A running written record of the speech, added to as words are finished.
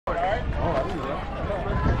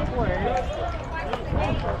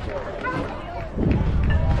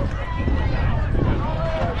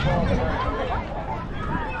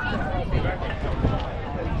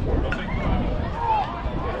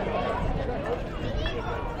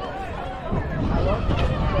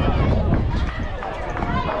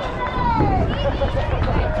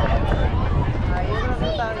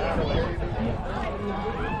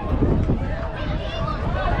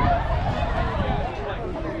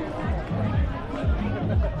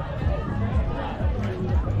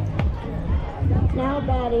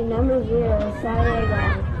batting number 0, Saturday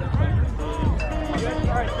guy.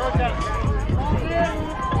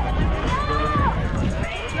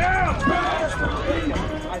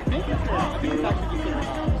 I think it's actually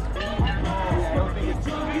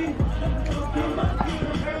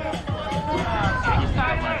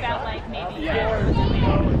about like maybe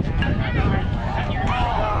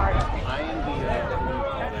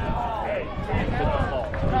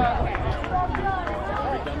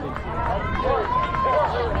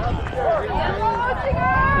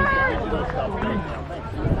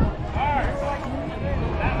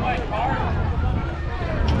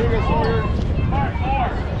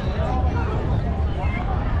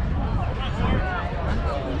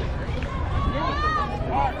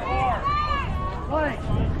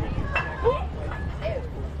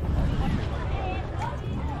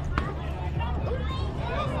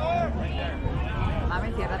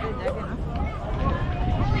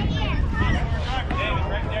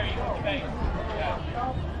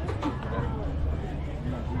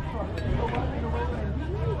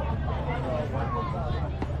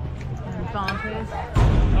entonces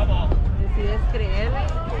decides creerle,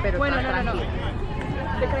 pero bueno, no.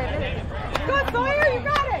 De creerle. Good, Sawyer, you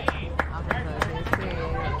got it.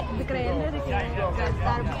 De creerle de que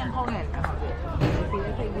estar bien con él.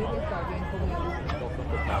 Decides seguir y estar bien con él.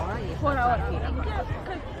 Ahora y por ahora.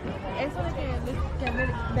 Eso de que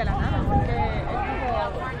de la nada, porque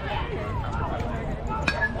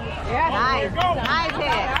es nice, nice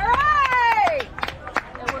hit. All right.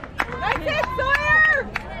 Nice hit, Sawyer.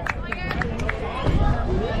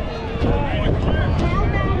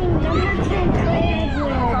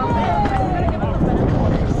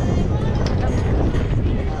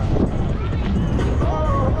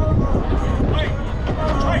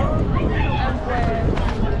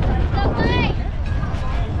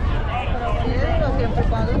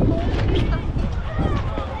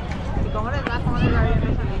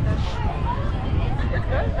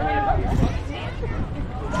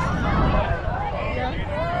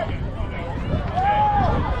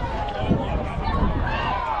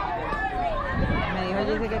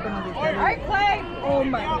 Oh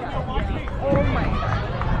my god. Oh my god.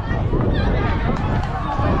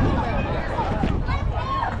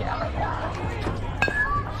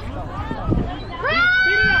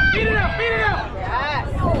 Beat it up! Yes!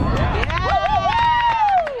 Yes!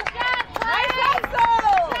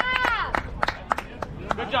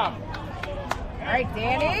 Good job! Alright,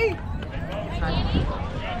 Danny!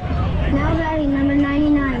 Now batting number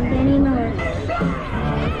 99, Danny Miller.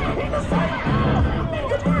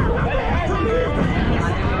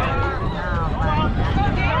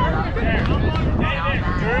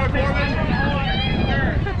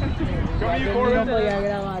 No podía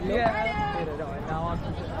grabarlo, pero no, estaba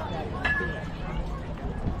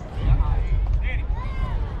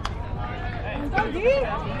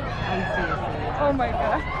oh my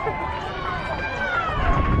god.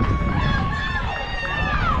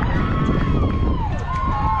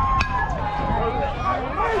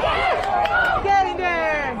 Get in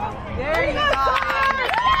there! There you go!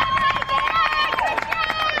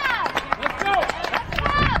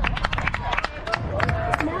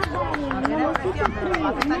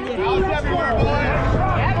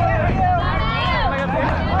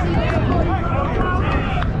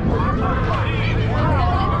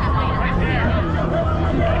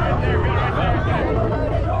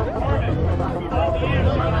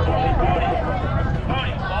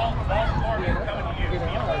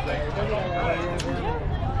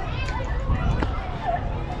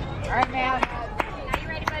 All right, man. Now you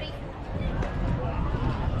ready, buddy?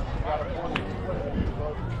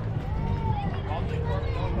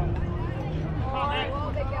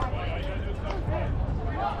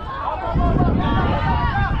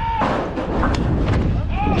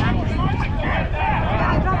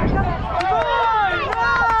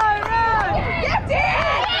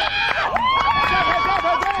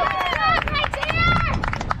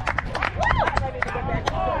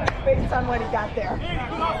 Based on what he got there.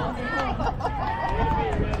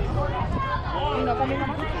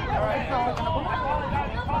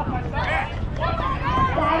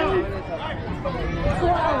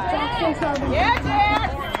 Yeah,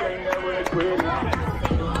 Jack!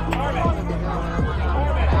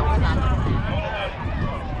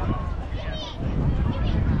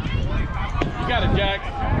 You got it, Jack.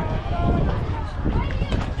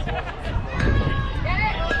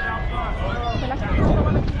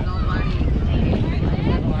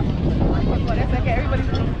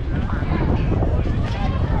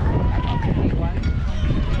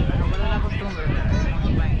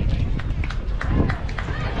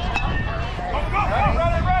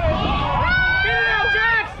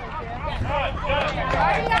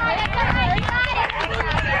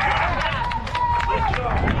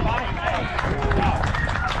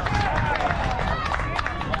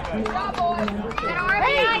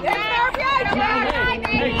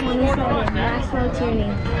 27, Maxwell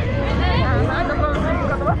Tierney.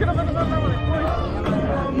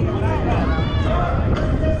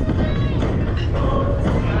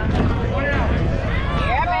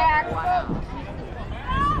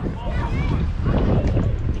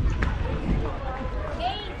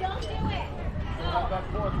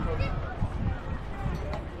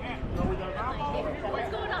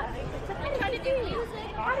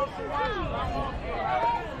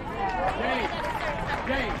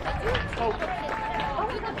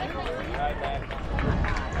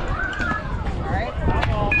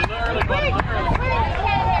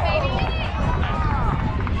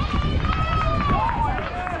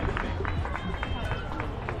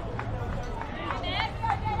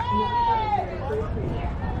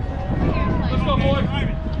 Let's go, boys.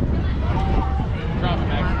 Drop it,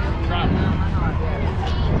 Max. Drop it.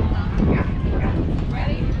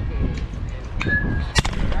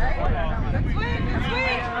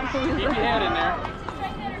 Keep your head in there.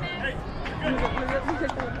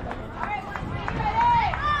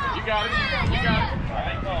 You got it. You got it.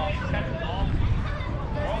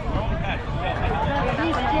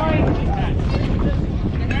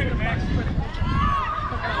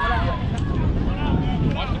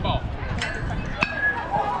 Watch the ball.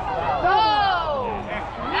 Go!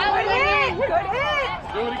 Good hit! Good hit!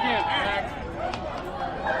 Do it again, Max.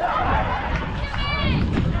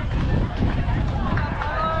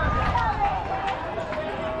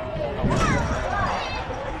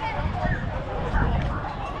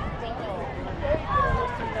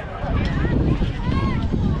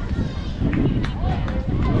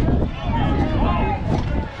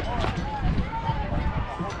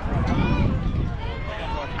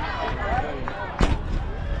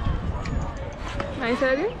 Nice,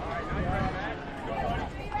 Eddie.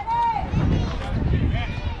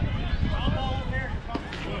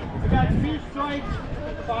 We got 2 strikes,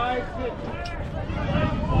 5 hits.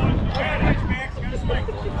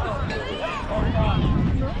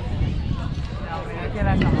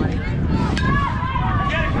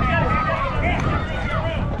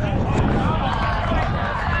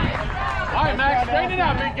 All right, Max, straighten it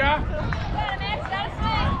out, big guy.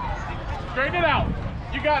 Straighten it out.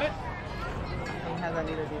 You got it. Has a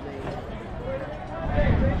little delay.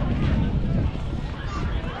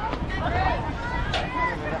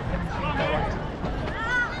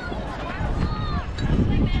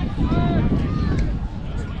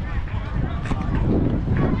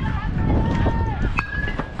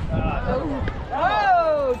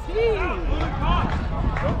 Oh, geez.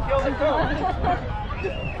 Don't kill the coach.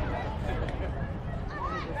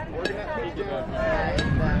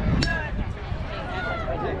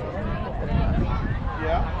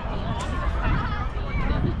 Yeah.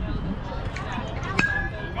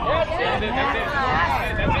 That's it. That's it.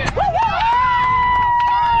 That's it.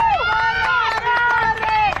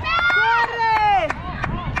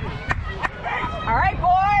 All right,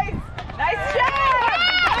 boys. Nice job.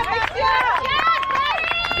 Nice job.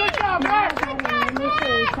 Good job, Max. Number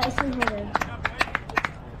 3, Tyson Hitter.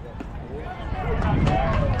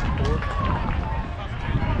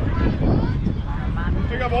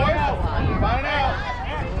 Here you go, boys. Find it out.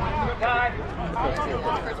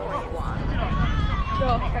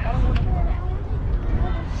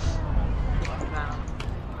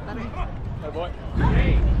 Hey, boy.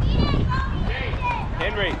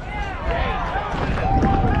 Henry.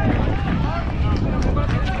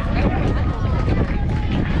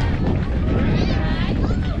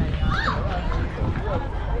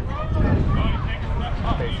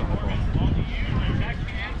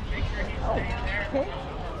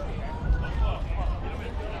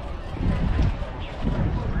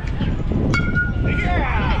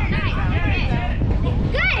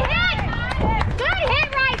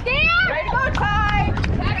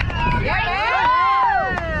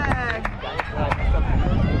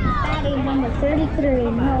 Batting number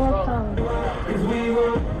 33, Noah Collins.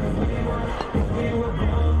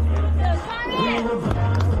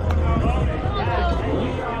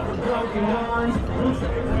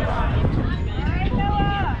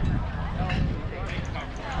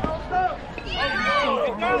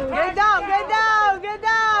 Get down, get down, get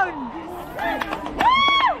down.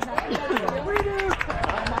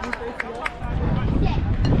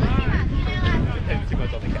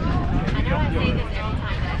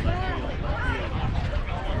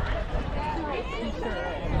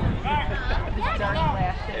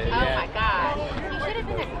 Oh my God. He should have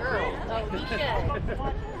been a girl. Oh, he should.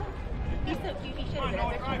 He's so cute. He should have been. I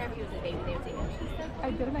bet you remember he was a baby dancing. I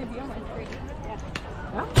did an idea on my screen.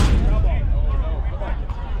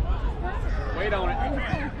 Wait on it.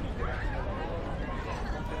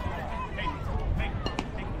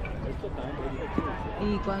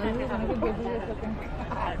 ¿Y cuándo se supone que empieza eso?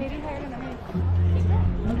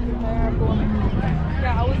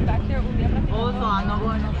 Yeah, I was back there un día práctico. Oh, so I'm not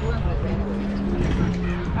going to school.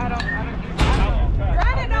 I don't.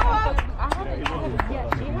 Got it, Noah!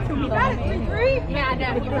 You got it, 3-3? Yeah, I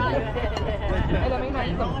know, you're right. And I mean,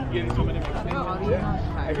 like, Getting so many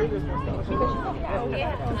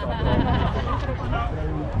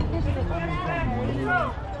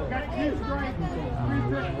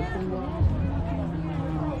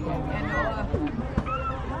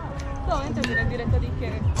so entra in diretto di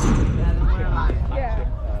che. Yeah.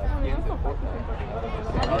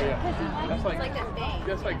 Oh yeah. That's It's like that thing.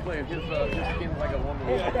 just like Clint. His skin's like a woman.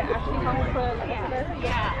 Is that actually how we put it?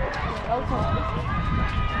 Yeah. Okay.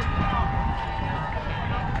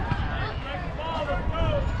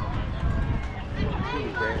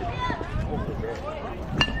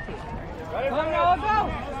 Go, Noah,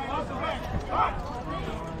 go!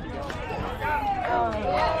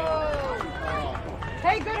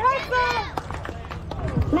 Hey, good hustle!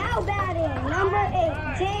 Now batting, number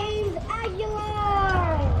 8, James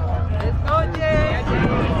Aguilar. Let's go, James!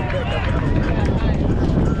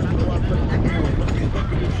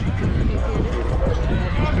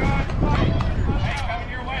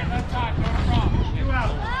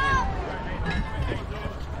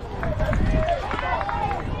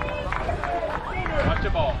 Watch the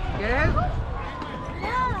ball. Yes?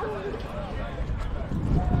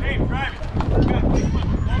 Hey, drive it.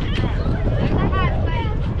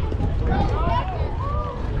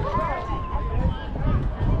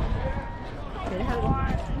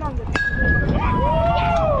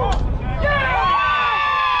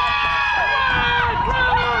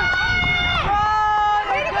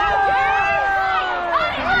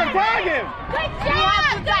 Tag him! Good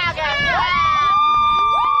job, Dagger!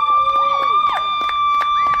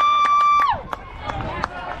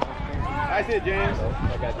 That's it, James.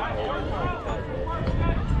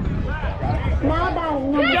 Now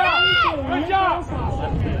batting, number 17, Good job.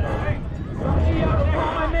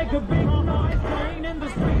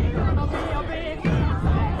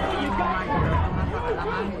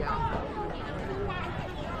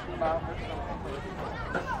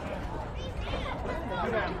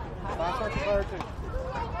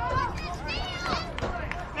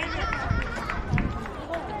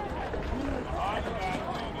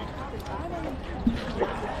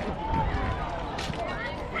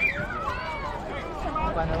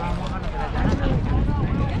 Cuando vamos a nuestra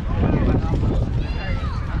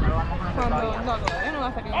Cuando, no, todavía no,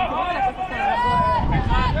 hasta que no se la cosa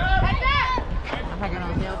hasta que no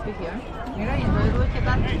sea oficial. Mira, y entonces Luis, ¿qué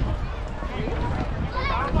tal?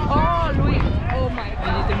 Oh, Luis. Oh my El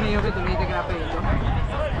god. este medio que tú le dijiste que era pedido.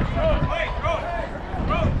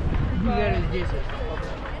 Miguel es Jesus.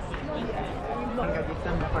 Porque aquí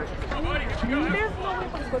están mejor. There's no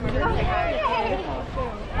way cuando yo le dije,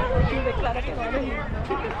 y declara que no eres niño.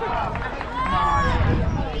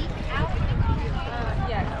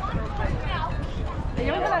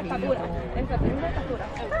 Ella me da la estatura, tengo una estatura,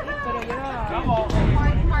 pero yo no...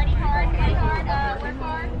 Party hard, play hard, work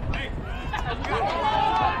hard.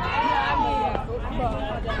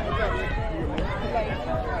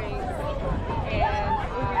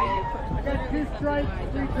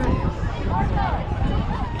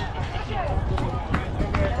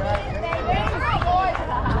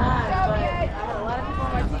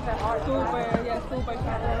 Super, yeah, super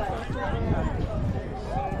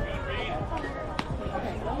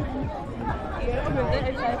y era obviamente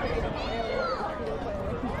él sabe que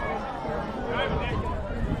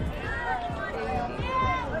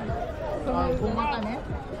 ¿Puma también?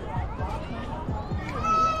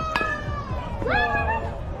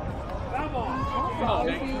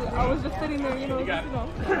 obviously, I was just sitting there,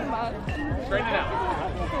 mad. Straighten it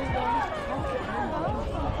out.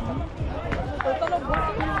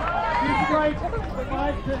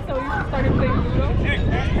 So we started playing Ludo.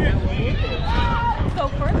 So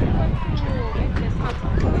first we went to this house.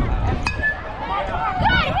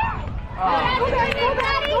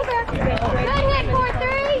 Good hit,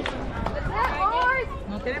 4-3. That's hard.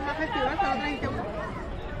 ¿No tienes más festival? ¿Solo trajiste uno?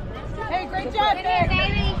 Hey, great job, Good hit,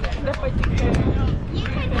 baby. Después dije, You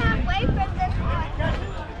can have way from this one.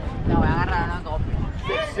 No, voy a agarrar una copia.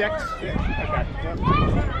 6-6.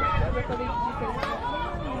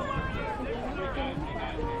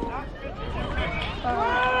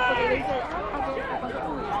 porque le dice,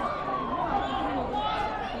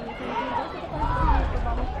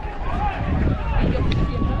 y yo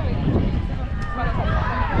siempre le había dicho para salir con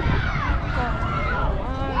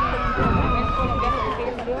colombiano porque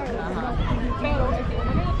ella salió pero el tipo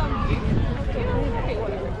me quedó tan bien que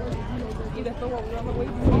igual Y después volvemos a wait.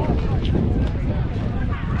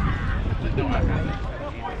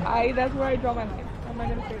 That's where I draw my line. I'm not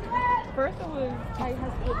gonna say it. First it was high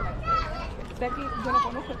school the next day. Second, yo no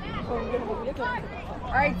conozco, so yo no podía conocer.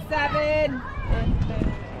 Alright, 7.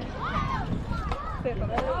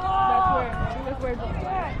 That's where I draw my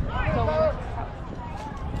line. So,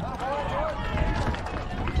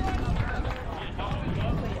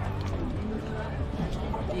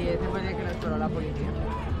 Y ese fue el que lo exploró la policía.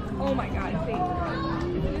 oh my god, sí.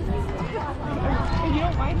 If you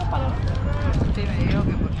don't mind, no para. Sí, me dijo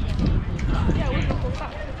que por... Yeah, we can go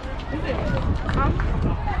back. Listen,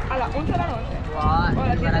 a las 11 de la noche. What? O a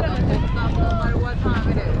las 10 de la noche. No, what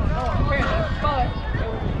time it is? No, fairness, but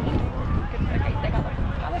que se cae de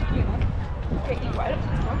cada esquina. Que igual,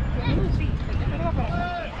 ¿no? Yo no sí, yo no la para.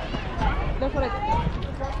 That's what I did.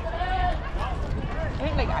 I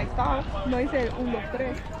mean, like, I stopped. No hice el 1, 2,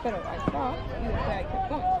 3, pero I stopped y después I kept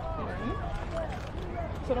going. You know what I mean?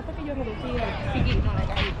 Solo fue que yo reducí el piqui, no, like,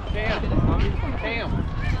 I did a stop. Damn.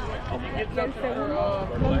 Y el segundo,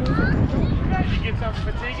 no Did you get some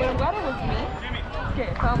fatigue? pero claro, was me, que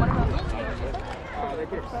estaba manejando.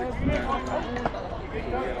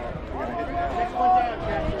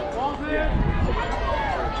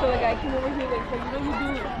 So the guy came over here like, so you know you do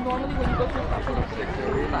normally when you go to a stop sign, you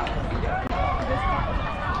stop. Just stop.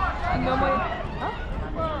 And I'm like, huh?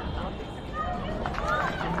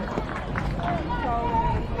 So,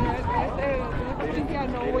 policía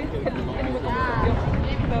no voy a salir en mi conversación.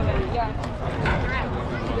 So, like, yeah.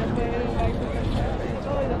 Y después, like,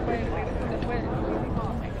 todo y después,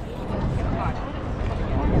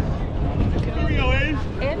 Here we go, Ace.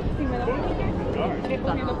 él, si me da un ticket, es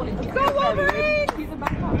cogiendo policía. He's a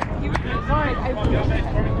back cop. He was like, I will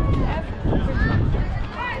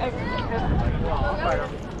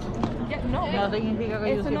yeah, no. No significa que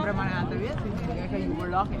yo Eso siempre no. manejaste bien, significa que you were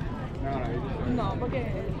lucky. No, porque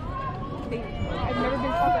I've never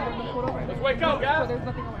been caught, I've never been pulled over. Let's wake up, So guys. there's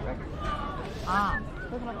nothing on my record. Ah.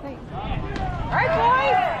 That's what I'm saying. Alright,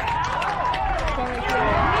 boys! So es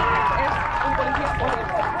un policía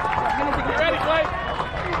horrible. You ready, Clay?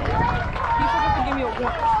 He's supposed to give me a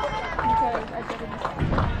warrant because I didn't.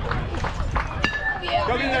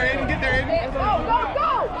 Go get there, Aiden. Get there, Aiden. Go!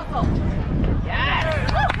 Yes!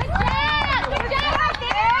 Good job! Good job right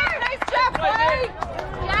there! Nice job, Clay!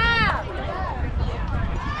 Yeah!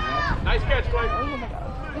 Nice catch, Clay. Oh my god.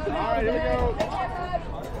 All right, here we go.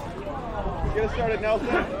 Get us started,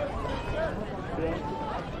 Nelson.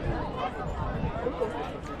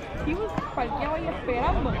 He was parqueado ahí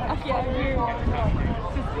esperando a que alguien to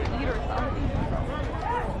eat or something.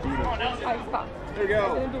 I stopped. There you I go.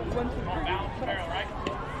 didn't do 1, 2, 3.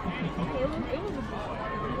 But it was a big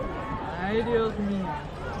Ay, Dios mío.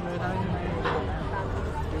 De verdad que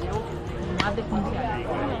me llevo más de 15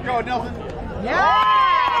 años. Go, Nelson.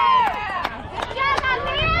 ¡Yeah! Good job,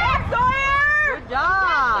 Javier! Good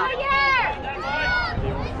job! Javier!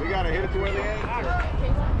 We got to hit it to where they aim.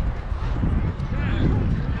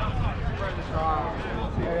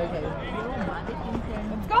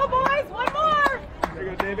 Let's go, boys! One more! There you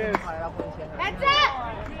go, Davis. That's it!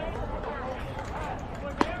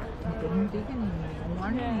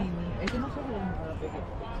 Es que no sé cómo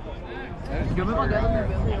yo me mandé a donde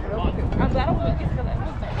veo, yo creo que... I'm glad I was with you because I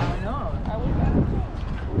was there. I know. I was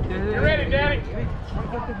there. You ready, Daddy?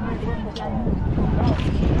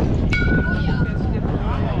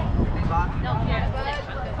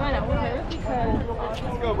 Bueno, I was nervous because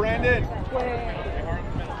Let's go, Brandon. when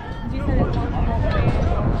Jesus is on the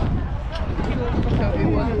So it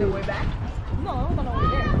wasn't the way back? no, no way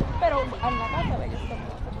there. Pero en la casa de ellos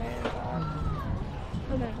también.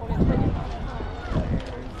 En el momento de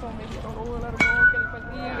so me dijeron, oh, el hermano que él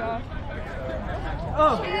bendiga.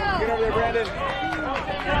 Oh! Get over there, Brandon.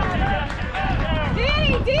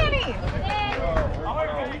 Danny!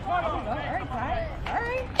 Alright, Ty.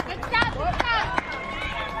 Alright. Good job, good job.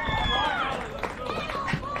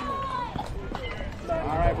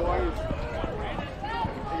 All right, boys.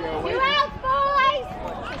 Here you go, You wait. out, boys!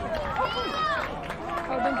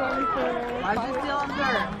 I've been driving for Why is it still on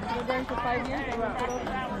there? I've been driving for 5 years. I went for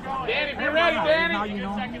Danny, be ready, Now Danny. you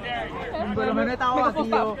know. Por lo menos estaba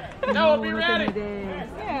vacío. No, be ready.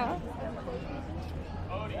 yeah.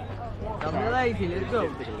 Don't be lazy, let's go.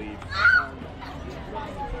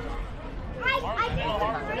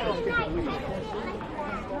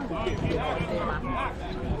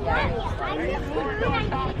 I think it's pretty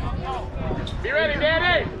nice. Be ready,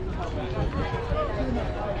 Danny.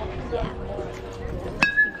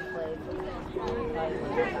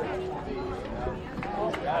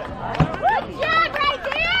 Good job right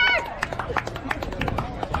there!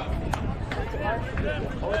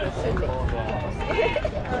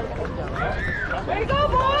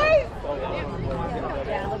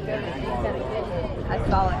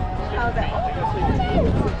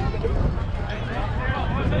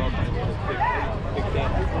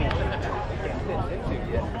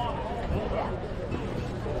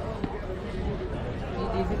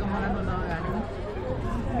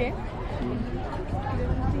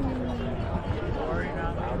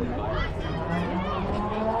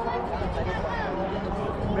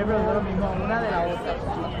 me pregunto lo mismo una de la otra.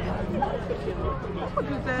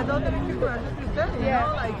 Porque ustedes dos tienen que cuidarse entre ustedes, Yeah.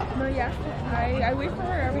 ¿no? Like, No, yeah. I wait for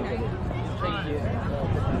her every night. thank you.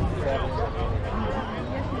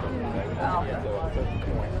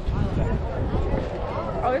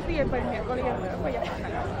 Obviously, el miércoles y el jueves, pues ya está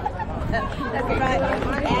acá. That's right.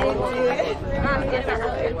 Added to it. Ah, sí, exacto.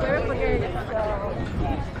 El jueves porque ella está acá.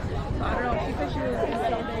 I don't know. She said she was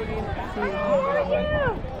celebrating.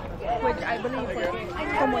 Which I believe,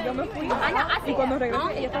 porque como yo me fui y cuando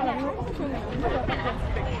regresé, ella estaba en la misma posición.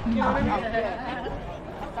 You know what I mean?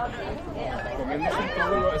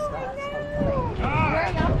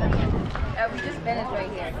 We just finished right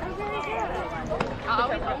here.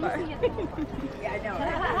 Yeah, I know.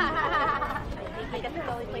 I guess it's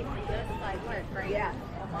the only place to go to like work, right? Yeah.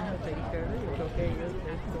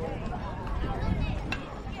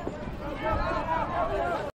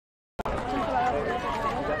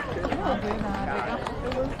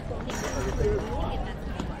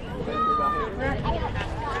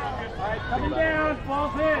 Coming down,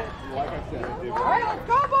 falls hit. Like I said, dude. All right, let's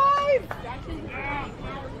go, boys!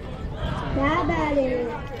 Now batting,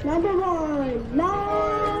 number 1,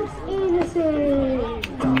 Lars Anderson.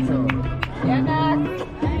 Yeah, Max.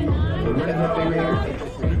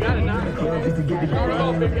 You got it now.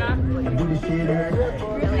 Go, big guy.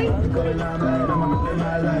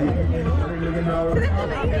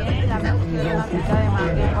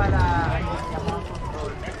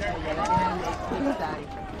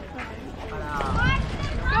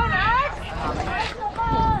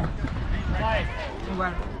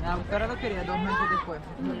 Igual, la doctora lo quería 2 meses después.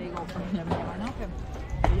 Yo le digo, pues ya me llama, no, que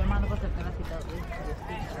estoy llamando para hacerte la cita.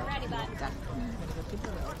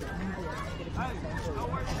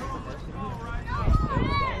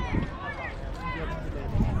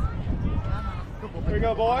 Here we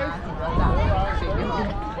go, boys.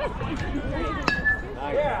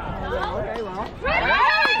 Okay, well.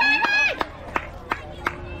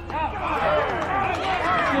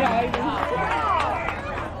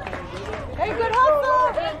 Hey, good hustle!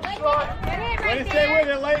 Way to stay with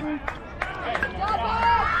it, Leighton.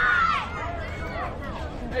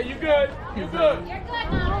 Hey, you good? You good? Nice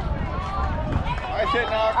hit,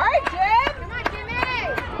 Knox. All right, Jim!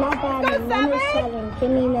 Now batting, number 7,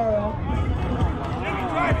 Jimmy Miller.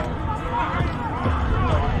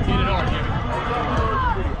 Get it on, Jimmy.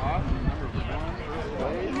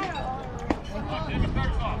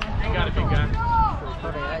 You got it, big guy.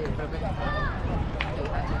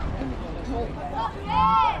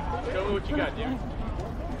 Show me what you got, Jimmy.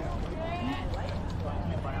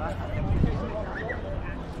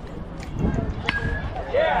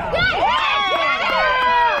 Yeah!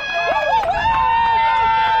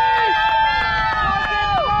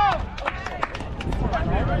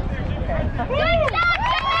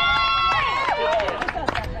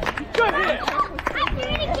 Good hit!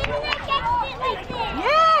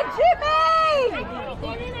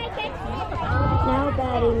 Now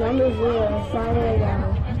batting, number 0, Friday Young.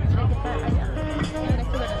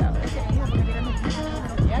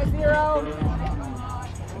 Yeah, 0.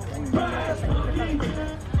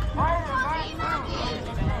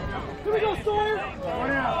 Here we go, Sawyer!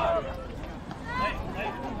 One out.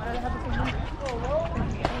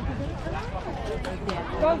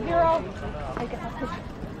 Go 0.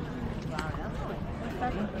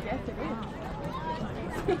 Yes, it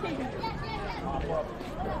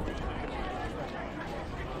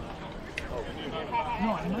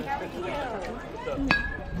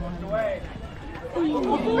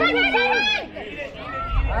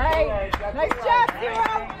Alright, nice job, 0.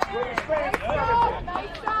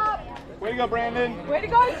 Nice job. Way to go, Brandon. Way to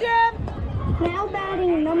go, Jim. Now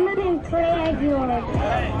batting, number 10, Trey Aguilar.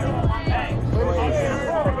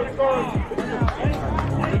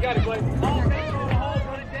 You got it, Blake.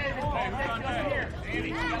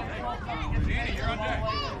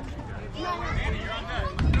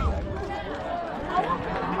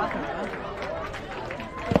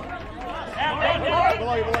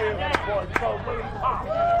 Below you. Boy, go, boy.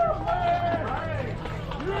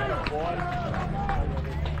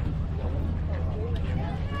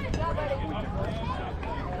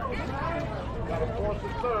 Got a fourth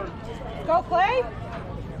and third. Go, Clay.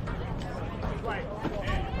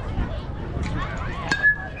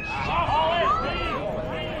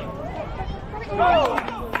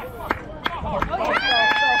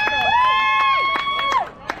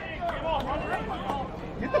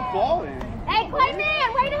 Get the ball in. Hey, Clayman,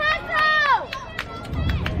 way to hustle!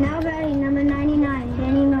 Now batting, number 99,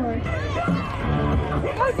 Danny Miller.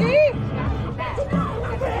 Go, D.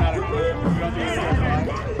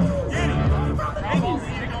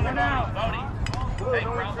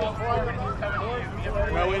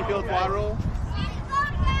 Mel Winfield fly roll.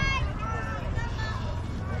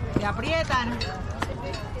 Te aprietan.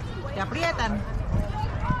 Te aprietan.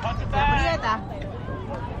 Te aprieta.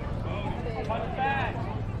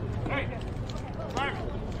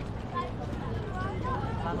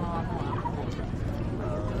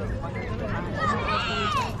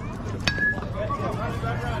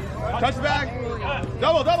 Touchback.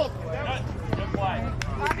 Double, double.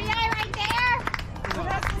 RBI right there.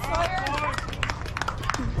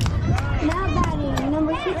 Now batting,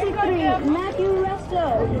 number 63, Matthew Resto.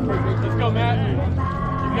 Let's go, Matt.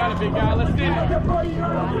 You got it, big guy. Let's get it. Hey,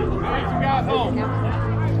 you guys home.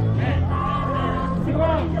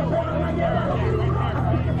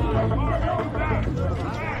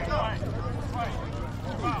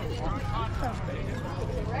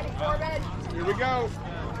 Here we go.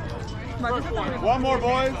 One more,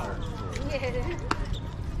 boys.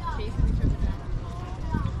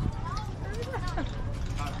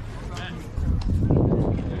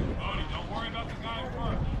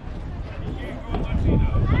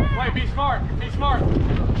 Wait, be smart. Be smart.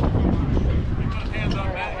 Hands up,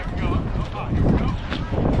 Matt. Here we go.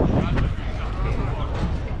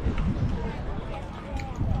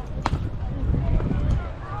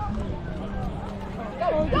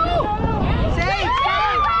 Here we go.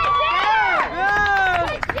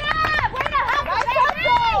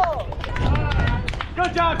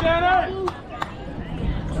 Good job, Tanner!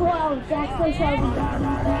 12, Jackson Shelby.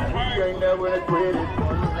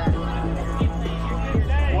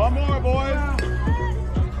 One more, boys.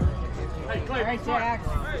 Hey, Clay. All right, Jack.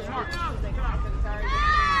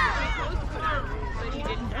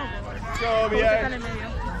 Go, OBA.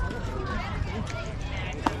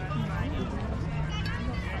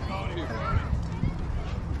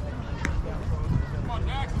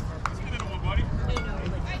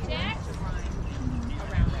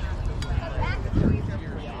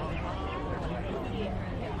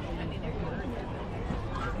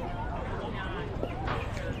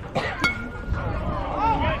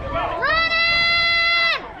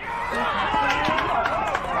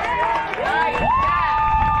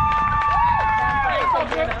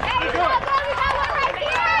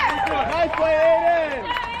 Nice play, Aiden!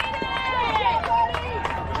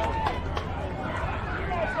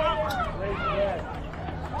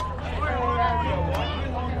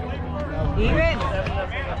 Even.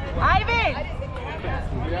 Ivan.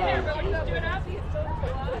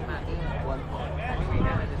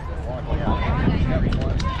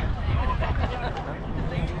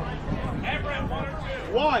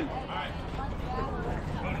 One.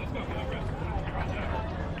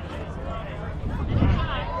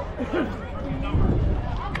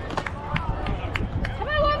 Come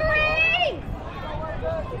on, Wolverine!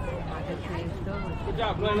 Good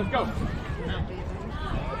job, Glenn. Let's go.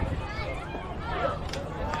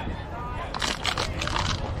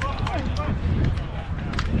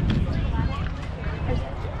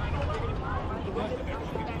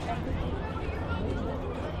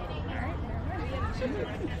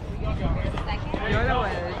 Yo le voy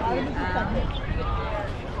a decir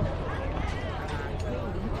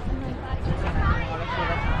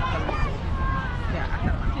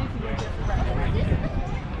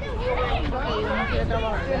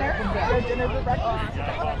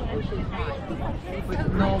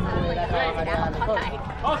no me voy a trabajar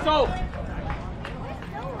Also.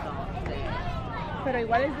 Pero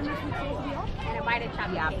igual es de una situación. And it might have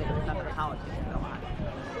chopped ya, the pero está trabajado, tiene que trabajar.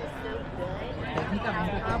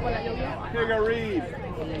 Técnicamente, Por la lluvia. Here you go, Reed.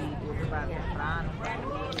 el para temprano,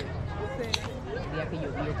 el día que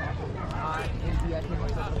llovió, el día que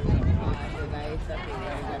nosotros fuimos a llegar a esta, que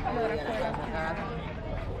ya llegar a la casa.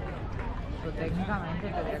 Pero técnicamente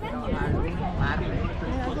tendría que trabajar el martes,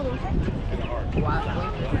 4.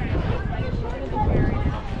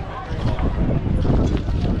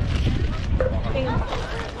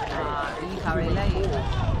 Isabela y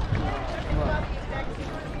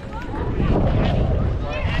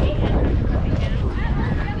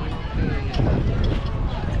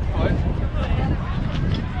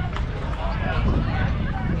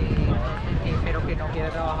pero que no quiere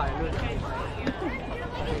trabajar el lunes.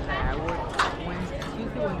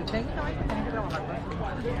 Técnicamente tiene que trabajar con su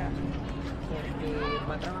semana. Porque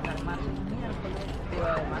va a trabajar martes y miércoles, pero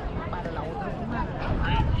además para la otra semana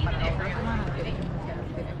tiene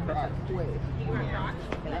que empezar jueves.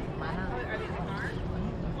 De la semana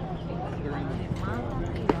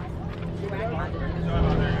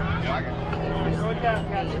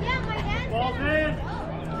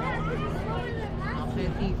no sé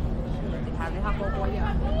si dejarles a poco allá.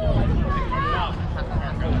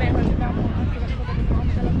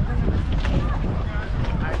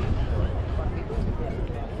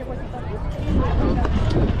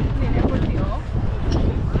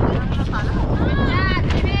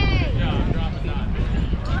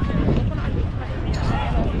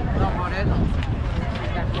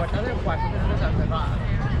 puerta del cuarto siempre está cerrada.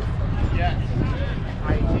 Yes.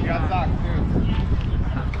 Ahí You got socks too.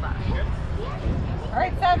 All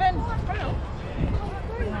right, 7.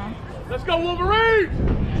 Let's go, Wolverine!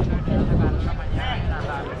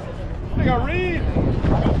 They got Reed.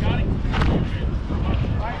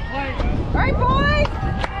 All right, boys.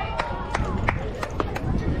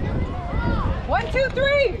 1, 2,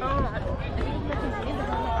 3.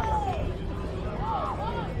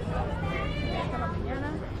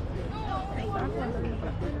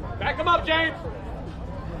 Back him up, James.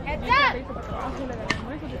 Heads up!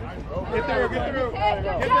 Get there, get there. Get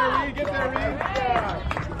there, Reed. Get there, Reed. Yeah.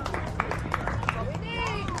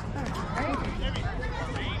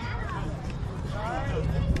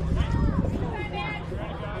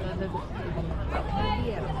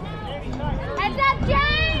 Heads up,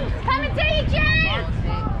 James! Coming to you, James!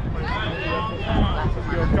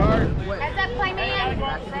 Your card. Heads up, Playman!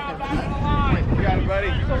 You got it, buddy.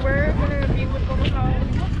 So we're gonna be with Como Sábado.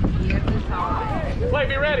 Viernes, sábado. Play,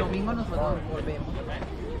 be ready. Domingo nosotros volvemos.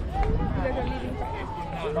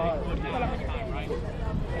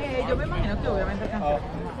 Yo me imagino que obviamente cancelan,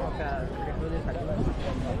 o sea, dentro de esa clase.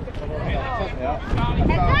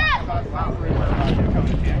 Heads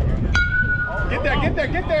Get there, get there,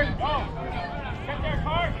 get there.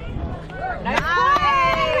 up!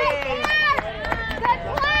 Good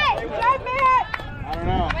play! Good, Matt! I don't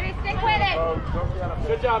know. Ready, stick with it!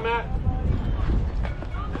 Good job, Matt.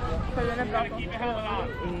 Se viene el brazo.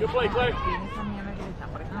 Good play, Clay. Esa mañana que le está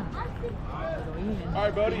apretando. All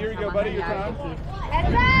right, buddy. Here you go, buddy. Your time.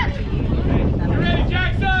 Heads up! You ready,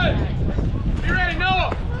 Jackson? You ready,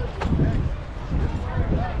 Noah?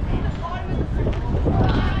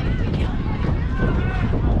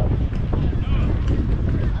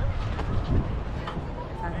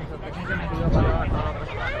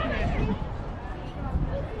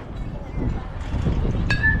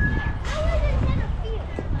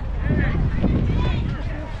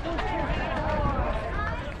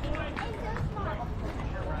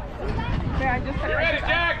 I just You ready,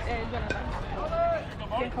 Jax?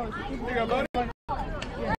 Jonathan. Here you go, buddy.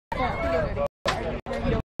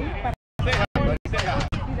 Say hi, buddy. Say hi.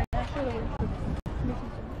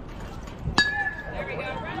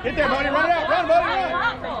 Get there, buddy. Run it out. Run, buddy.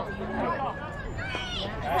 Run.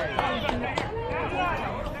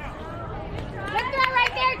 Good throw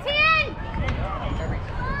right there, 10!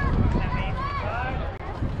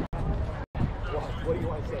 What do you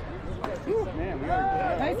want to say? Man, we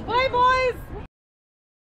got Nice play, boys!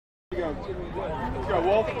 Let's go,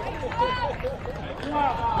 Wolf. 2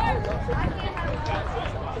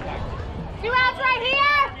 outs right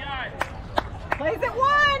here! Plays at 1!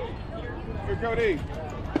 Good, Cody.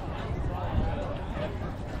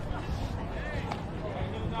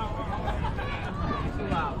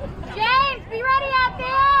 James, be ready out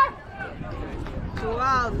there! 2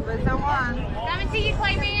 outs, plays at 1. Coming to you,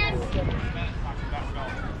 Clayman.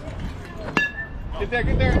 Get there,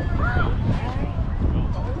 get there. 2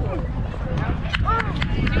 outs,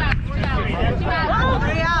 2 outs, 2 outs.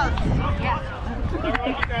 3 outs. Yeah.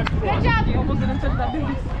 Good job. You almost didn't touch that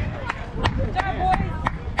baby. Good job, boys.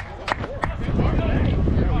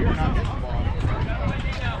 We are not getting the ball.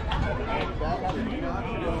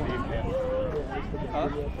 Huh?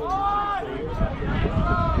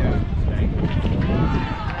 Yeah.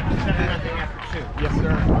 Yes,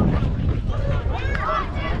 sir.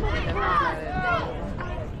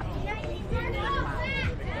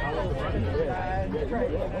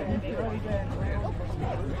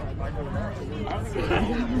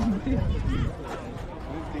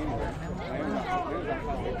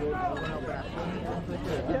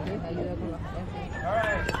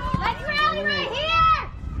 Let's rally right here!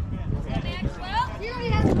 Maxwell, you already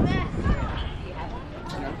have the best.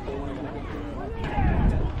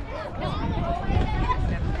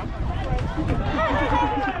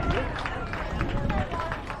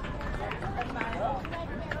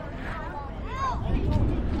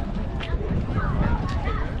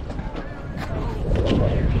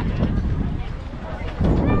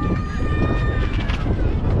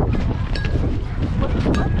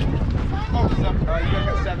 Oh, you guys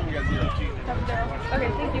got 7, we got 0. Okay,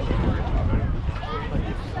 thank you.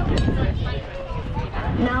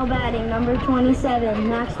 Now batting, number 27,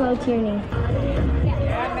 Maxwell Tierney.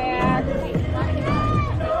 Yeah, man.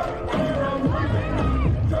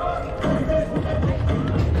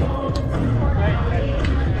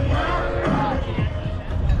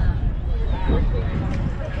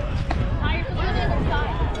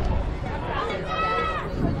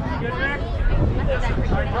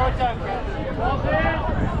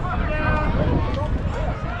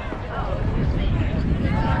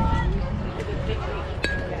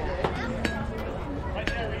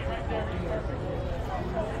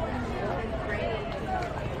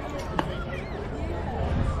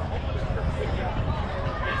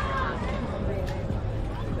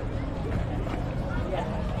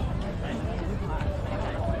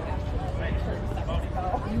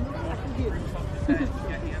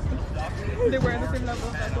 They were in the same level,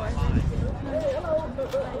 that's why.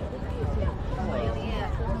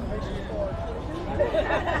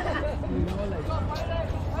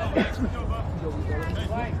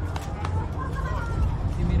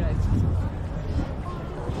 Y mira esto.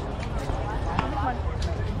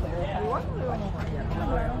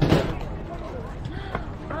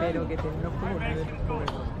 Pero que tiene los colores de los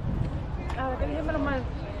colores. Ahora que dije menos mal,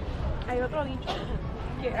 hay otro dicho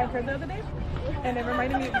que I heard the other day and it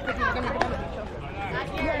reminded me que tiene que me quedar el dicho.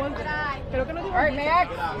 Creo que no digo. Alright,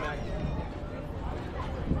 next.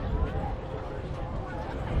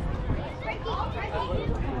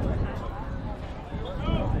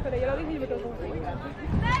 Pero yo lo dije y me quedo como que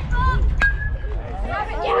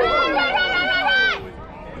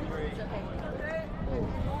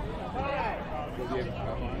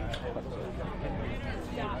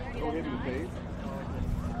Go hit him in the face.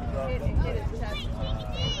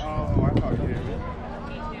 Oh, I thought you did.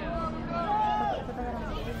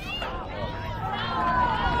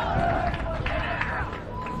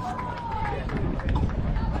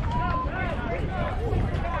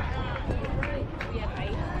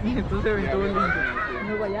 Y entonces ven todo el lindo.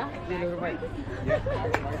 Uno para allá y el otro para allá.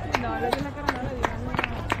 no, le di la cara, no le di.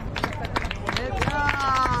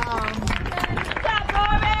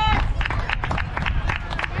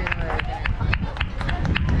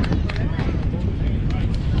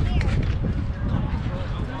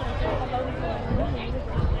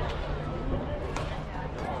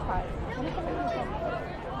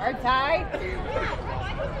 Alright, Ty.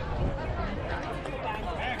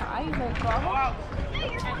 Ay, me trajo.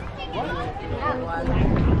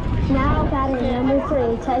 Now batting number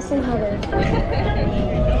 3, Tyson Hubbard.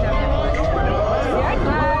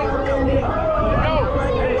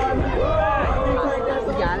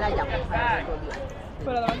 Ya la llamo.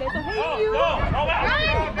 Pero ¿dónde eso? Hey, you.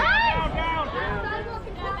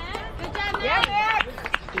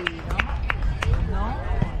 Sí, ¿no? ¿No?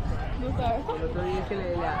 No sabes. El otro día que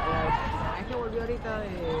es que volvió ahorita de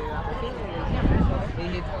la cocina y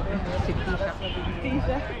dije, chiquita.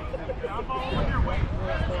 Tisha.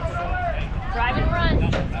 Drive and run.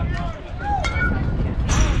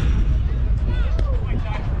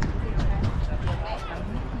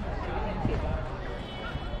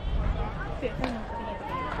 Sí, esa no.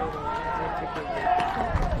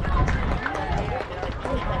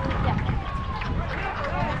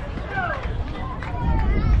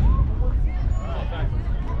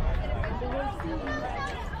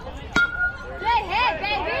 Good hit,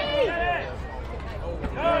 baby.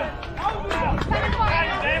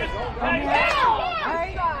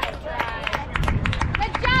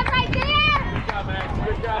 Good job right there. Good job, Max.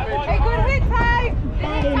 Good job, baby. Hey, good hit, Ty.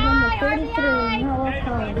 Batting number 33, Noah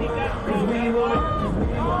Collins.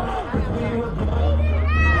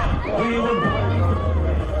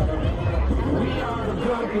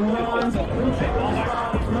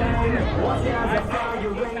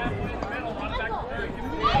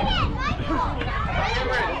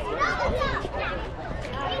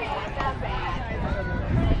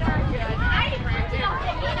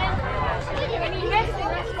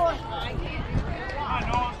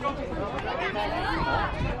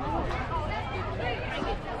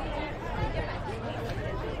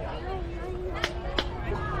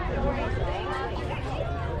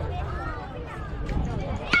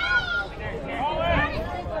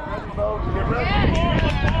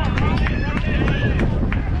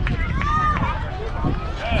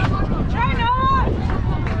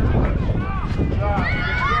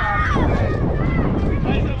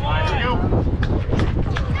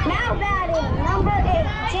 Now batting number 8,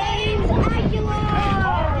 James Aguilar.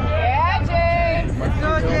 Yeah, James. Let's go,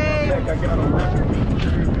 James.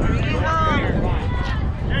 Bring it home.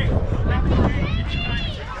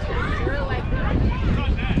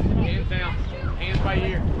 Hands down. Hands by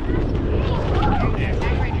ear. You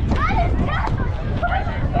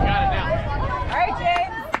got it now. All right,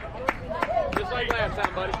 James. Just like last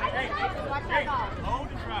time, buddy. Watch that ball. Hold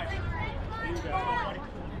it right. There you go.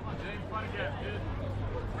 James, fun again. Good.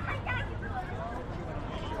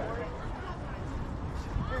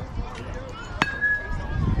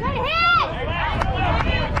 Good hit.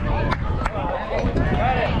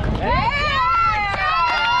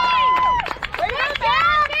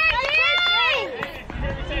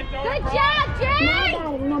 Good job, Now James.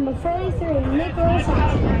 batting number 33, Nicholas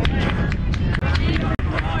Austin.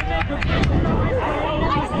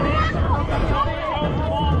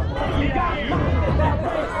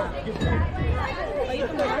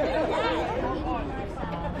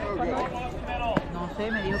 No sé,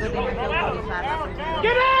 me dijo que tenía que autorizarla primero.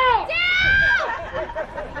 Get out!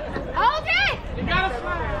 Hold it. You got to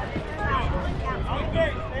smash. Okay.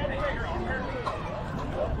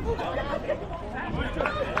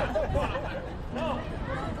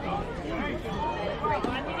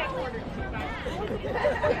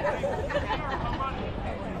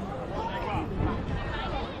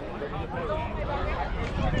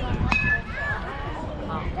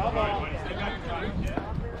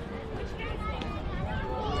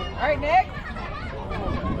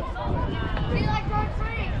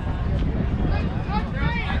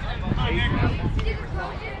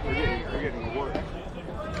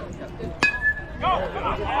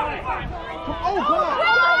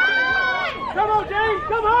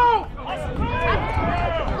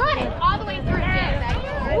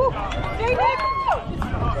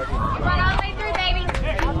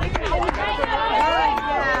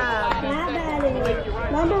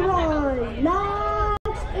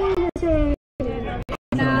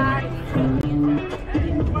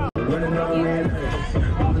 Running all in. To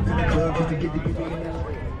the club just to get the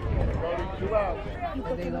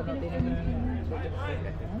Te digo, no tienen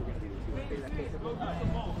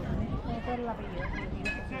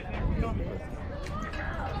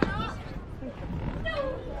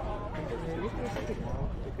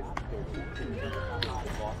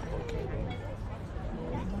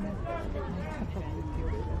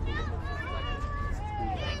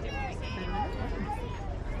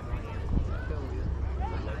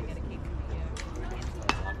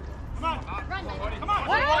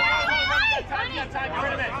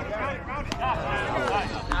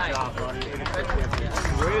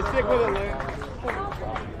Way to stick with it, Lance.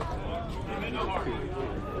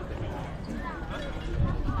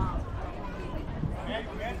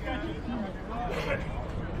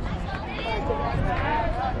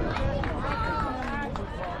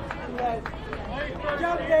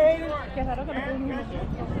 Qué raro que no puedo ni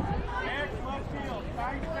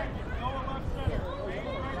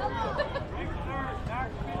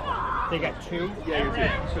They got 2? Yeah, you're 2.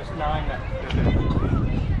 So it's 9 that.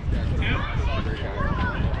 Yeah,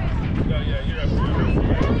 you're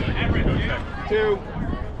up. 2.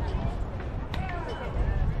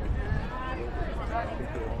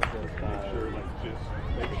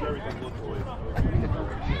 Make sure everything looks good.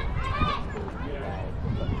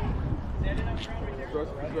 It's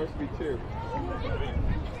supposed to be 2.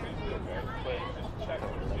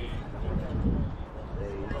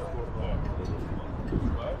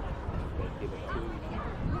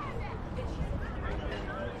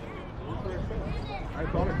 I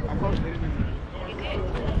thought it didn't even.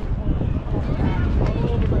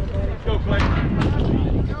 Let's go, Clay.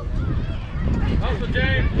 Hustle,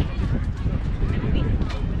 James.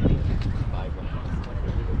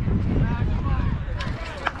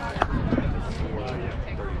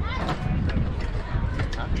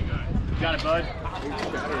 Got it, bud.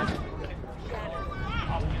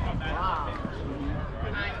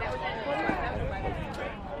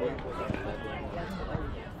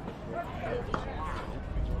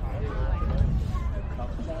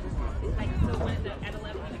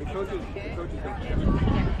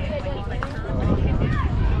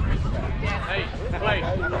 Hey, Clay,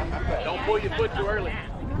 don't pull your foot too early.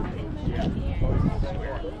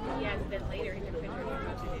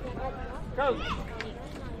 Coach.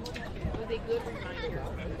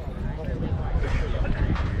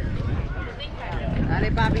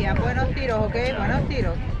 Dale, papi, a buenos tiros, ¿ok? Buenos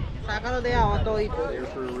tiros. Sácalo de agua todito. All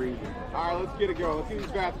right, let's get it going. Let's get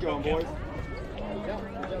these bats going, boys.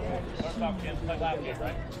 Let's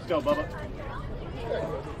go, Bubba.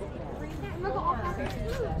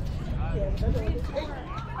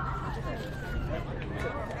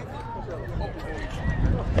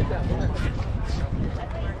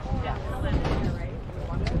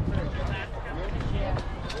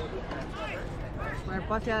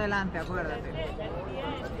 Cuerpo hacia adelante, acuérdate.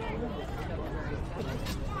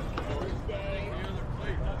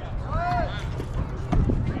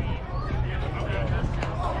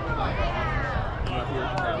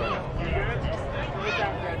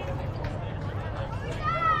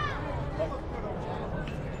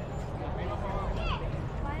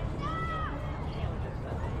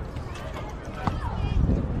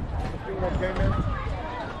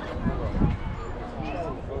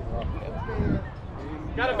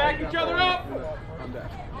 Gotta back each other up.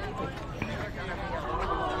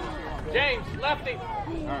 James, lefty. All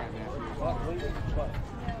right, man.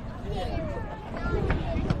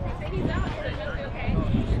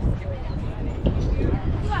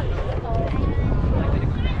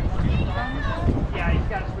 Yeah, he's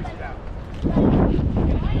got to switch it out.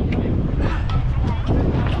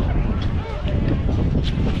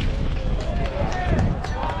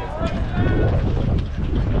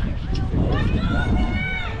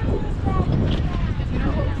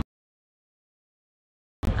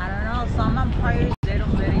 Some umpires, they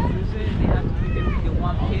don't let it use it. They have to be the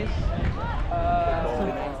one piece.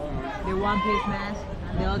 The one piece mask.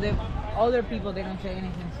 And the other people, they don't say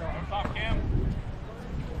anything. So.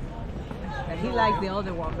 But he likes the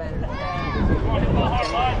other one better.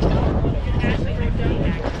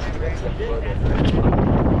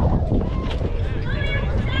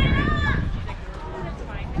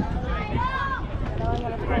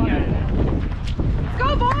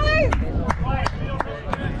 Go, boys!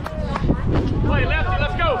 Play lefty,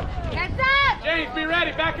 let's go. Heads up! James, be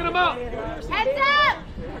ready, backing him up. Heads up!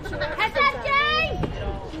 Heads up, James!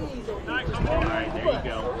 All right, there you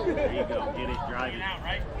go. There you go. Get it, drive it.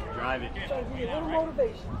 Drive it.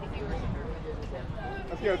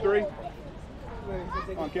 Let's go, 3.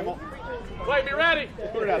 Come on, Kimmel. Play, be ready.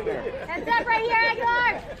 Put it out there. Heads up right here,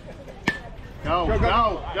 Aguilar! Go, go,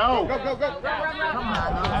 go, go, go, go, go. Come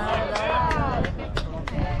on, no.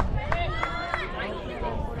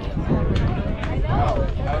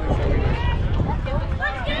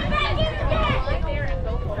 Let's get it back, get it back!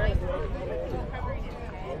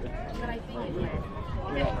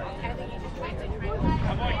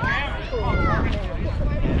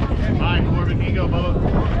 All right, Corbin, here you go, Bubba.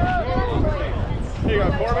 Here you go,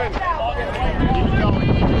 Corbin. Keep it going,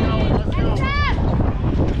 keep it going, let's go.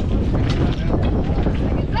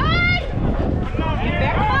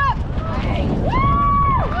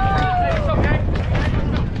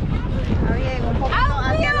 Está bien, un poquito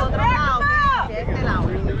hacia el otro lado, ¿ok? De este lado.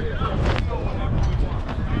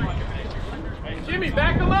 Jimmy,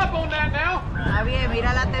 back him up on that now. Está bien,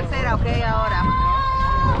 mira la tercera, ok, ahora.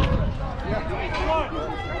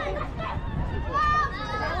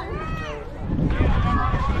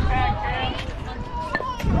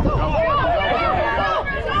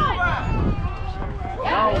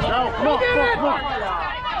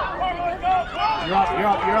 You're up, you're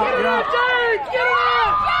up, you're up, you're up. James, get it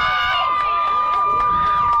up!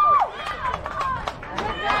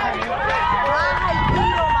 ¡Ay,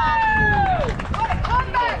 tiro, Matthew! Come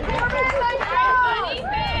back, Corbin! Let's go!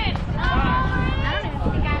 Ethan! I don't know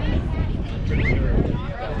if he got it.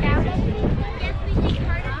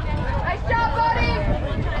 Nice job, buddy!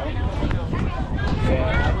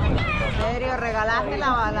 En serio, regalaste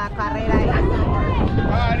la carrera ahí.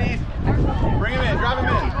 All right, East. Bring him in, drive him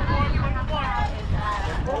in.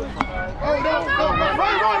 Oh, no, no,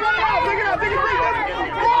 run, out, take it out,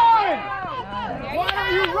 run! Why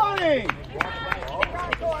are you running?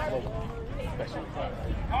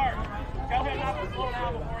 Tell him not to slow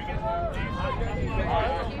down before he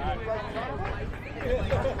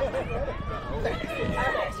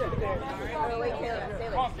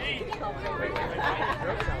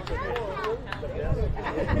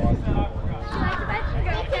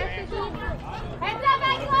Heads up,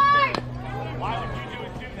 Aguilar! Why would you do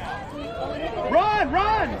it too now? Run,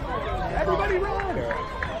 run! Everybody run!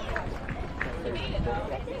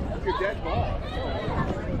 Look at that ball.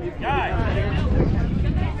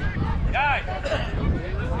 Guys,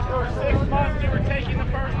 for 6 months you were taking the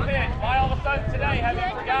first pitch. Why all of a sudden today have you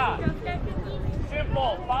forgot?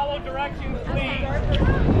 Simple, follow directions please.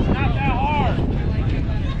 It's not that hard.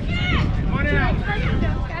 One out.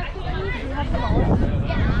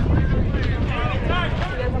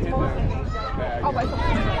 Oh, wait.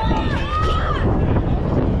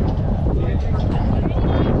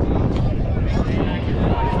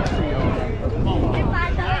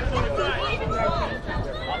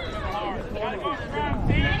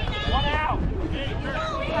 One out.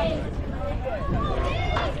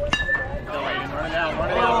 Run it out, run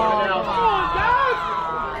it out, run it out.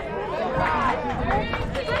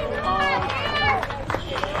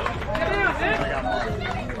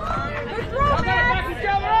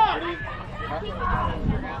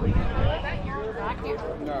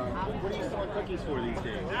 No. What are you selling cookies for these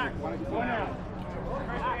days? One out.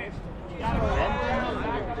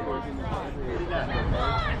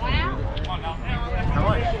 How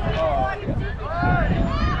much?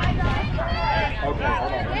 Okay,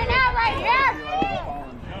 hold on. Get out right here!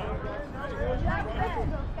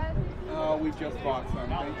 Oh, we just bought some.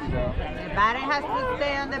 Thank you, though. The batter has to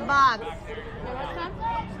stay on the box.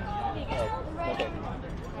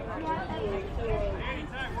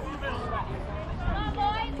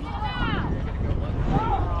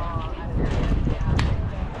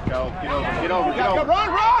 Go, get over, get over, get over. Run,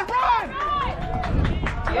 run, run!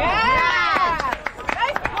 Yeah!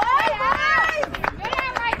 Nice play, boys! Get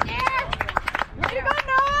out right there! Way to go,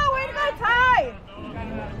 Noah! Way to go, Ty!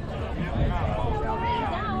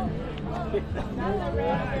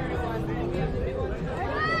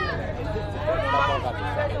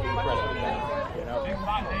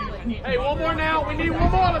 Hey, one more now. We need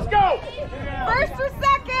one more. Let's go. First or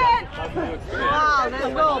second? Wow,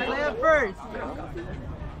 let's go. Play it first.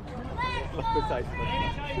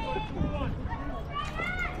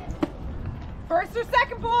 First or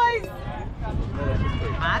second, boys?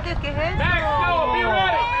 Matthew, ¿qué es eso? Max, go. Be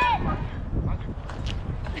ready.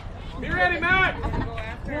 Be ready, Max.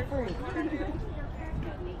 ¿Qué es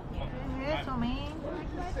eso, man?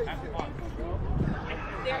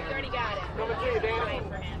 You already got it. Number 3, Dan.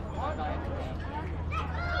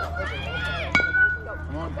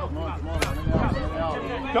 Come on, come on, come on. Run it out, run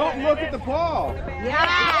it out. Don't look at the ball.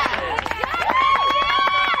 Yeah!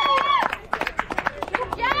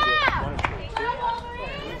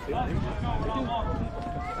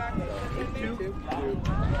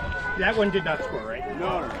 That one did not score, right?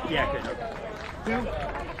 No, no. Yeah, okay, okay.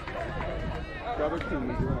 The other team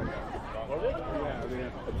is doing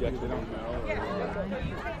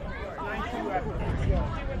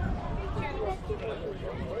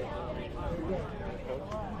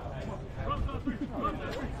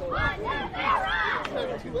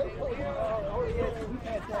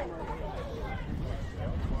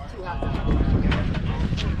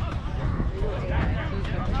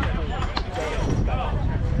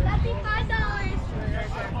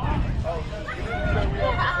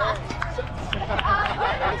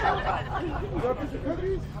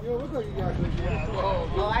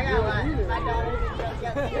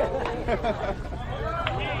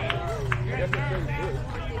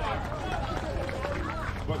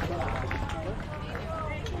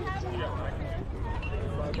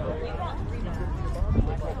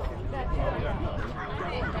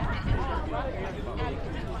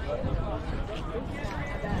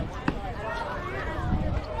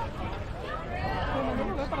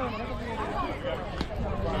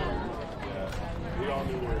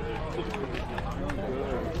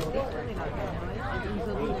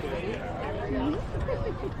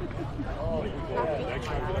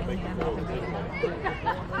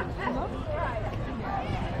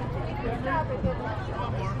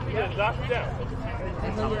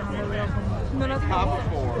No nos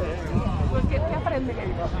pues ¿qué aprende?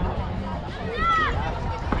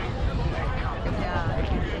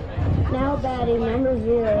 Now batting number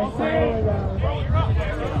 0, Sarah.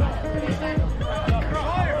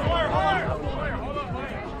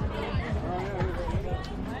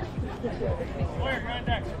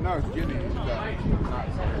 No, it's Jimmy.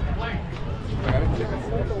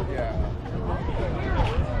 Yeah.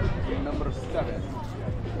 Number 7.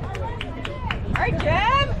 All right,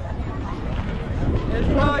 Jim.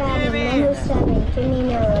 Now batting number 7, Jimmy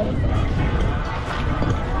Miller.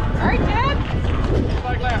 All right, Jim.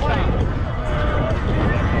 Like last night.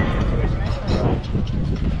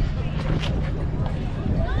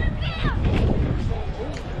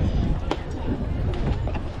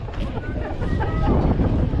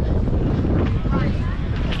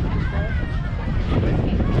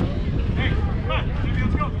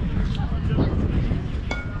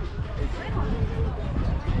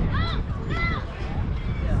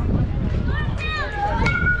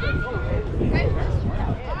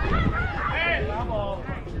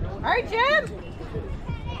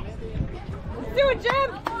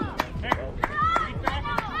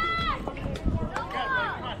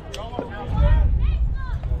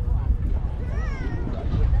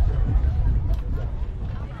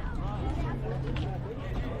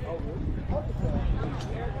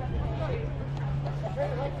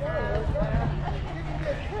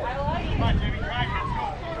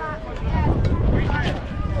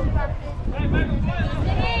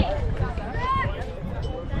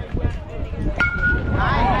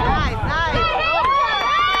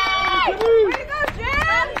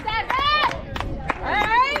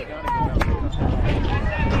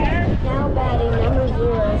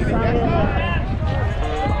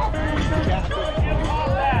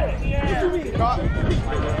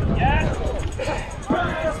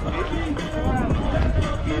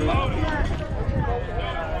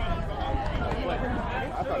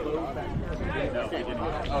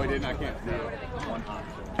 Oh, he didn't? I can't see it.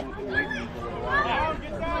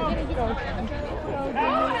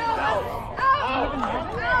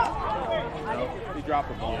 He dropped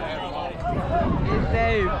the ball. He's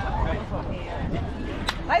safe.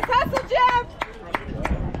 Nice hustle, Jeff.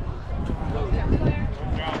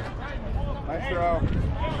 Nice throw.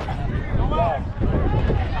 All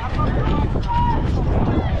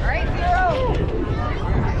right, 0.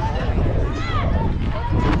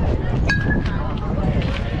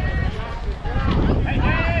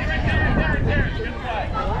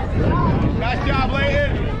 Nice job,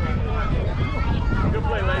 Layton. Good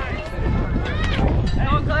play, Layton.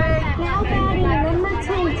 Now batting number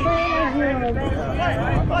 10, Taylor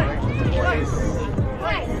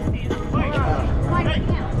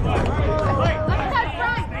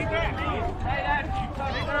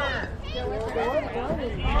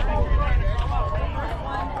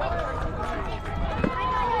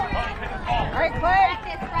All right, Clay.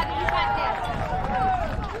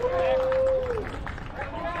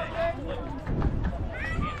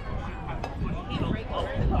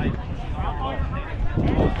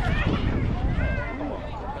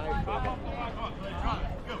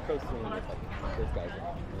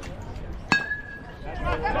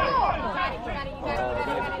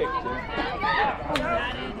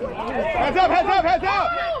 Heads up, heads up, heads up!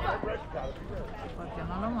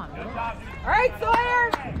 All right, Sawyer.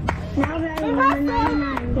 Now batting number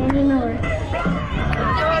 99, Danny Miller.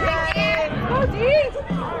 Go, D.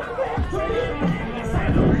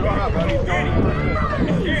 up, buddy. He's going.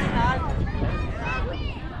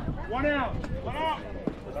 One out. One out.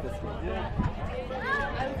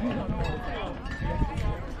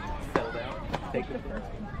 Settle down. Take the first.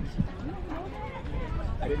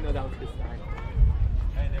 I didn't know that was his sign.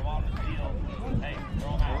 Hey, they want to steal. Hey,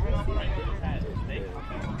 throw him out. Right to his head. Stay.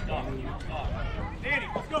 Stop. Danny,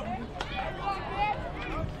 let's go.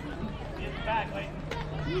 Get back, Layton.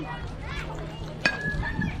 Two.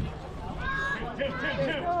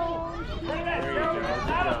 Bring it back.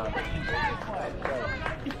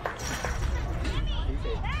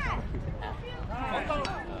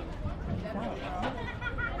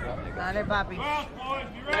 Dale, papi.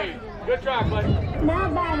 Hey, good try, buddy. Now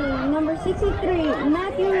batting, number 63,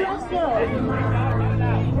 Matthew Russell.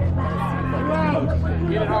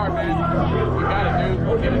 Get it hard, man. You got it,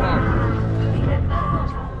 dude. Get it hard.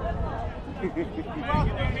 Get down.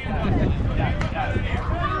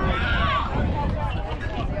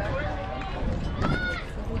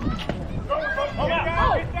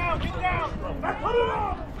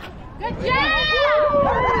 Good job!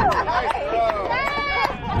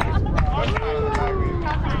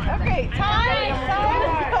 Okay, time.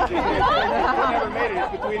 Never made it.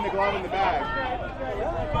 It's between the glove and the bag.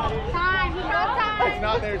 Time, you got time. It's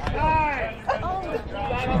not there.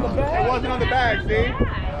 It wasn't on the bag, see?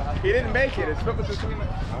 He didn't make it. His foot was between the...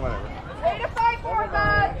 Oh, whatever. Way to fight for it,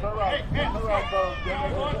 bud. Good throw.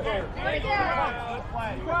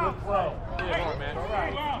 Get it hard, man. All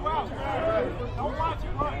right. Don't watch it.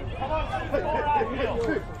 Come on,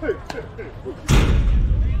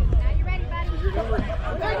 Now you ready, buddy?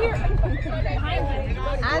 Right here.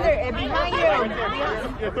 Under, behind you.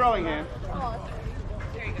 You're throwing him.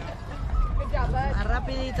 Good job, bud. Más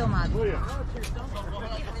rapidito, Matt.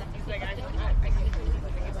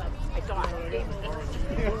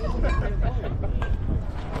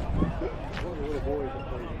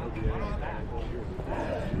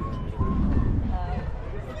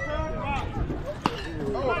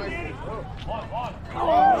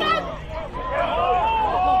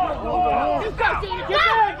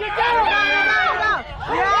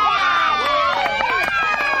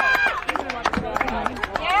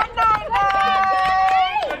 Get down!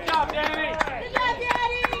 Good job, Danny. Good job,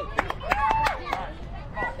 Daddy!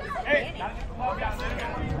 Hey, gotta get the ball down there.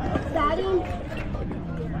 Batting,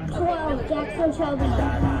 12, Jackson Shelby.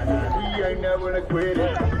 We ain't never gonna quit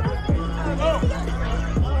it.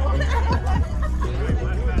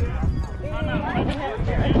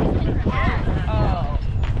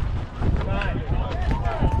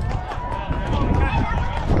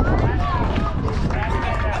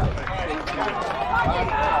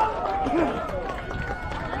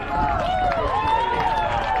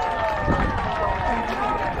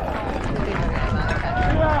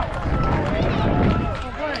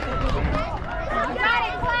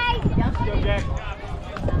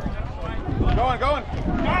 Going.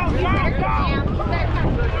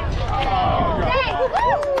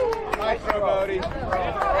 Nice throw, Bodie. You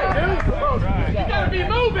gotta be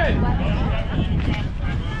moving.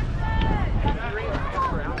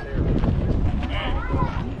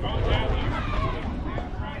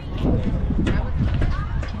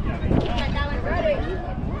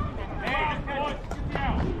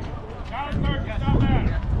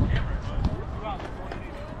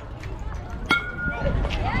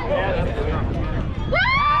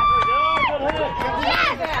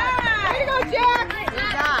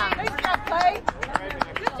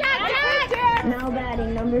 Now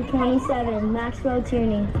batting, number 27, Maxwell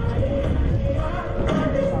Tierney.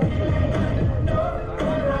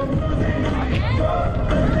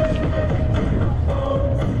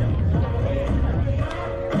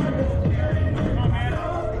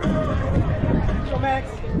 Go, Max.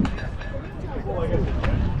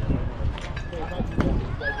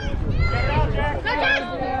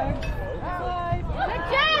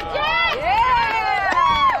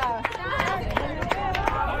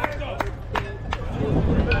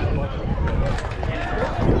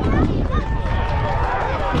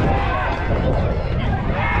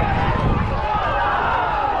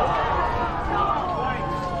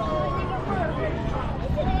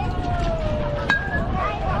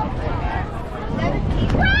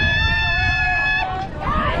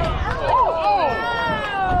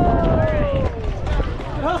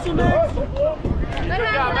 Hustle, Max. Good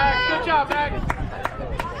job, Max. Good job, Max.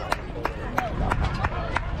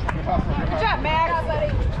 Good job, Max.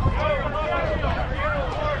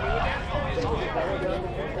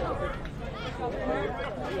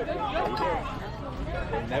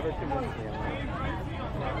 Never convinced me.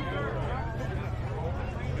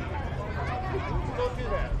 Don't do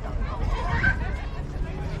that.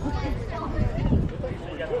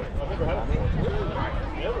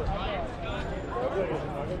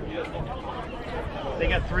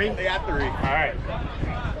 got 3? They got 3. All right.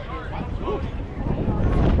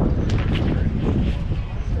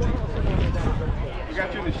 We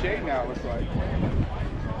got you in the shade now, it looks like.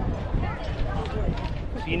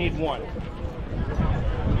 So you need 1.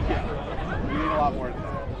 Yeah. We need a lot more than that.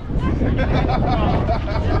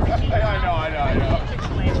 I know.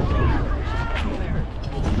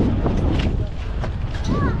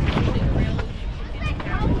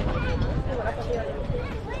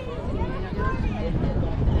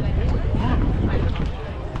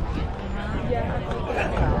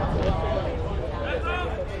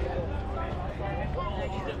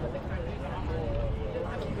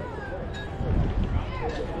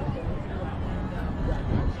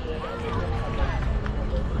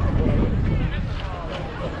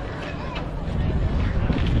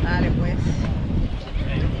 Dale, pues.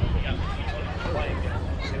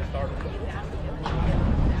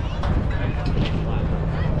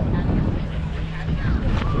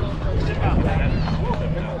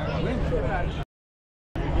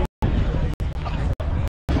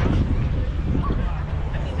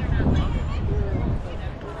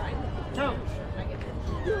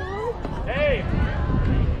 Hey!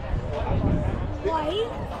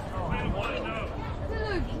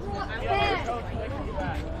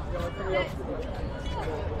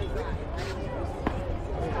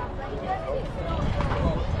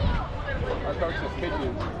 Our coach is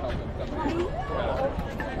pitching. That's Eddie.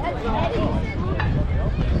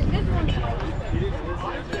 This one's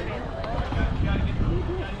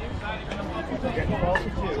Get 12 to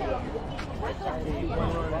 2.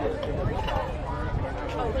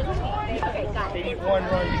 Okay, got They it. need 1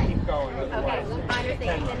 run to keep going. Okay, Otherwise, I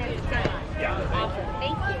understand. Then it's done. Yeah. Awesome.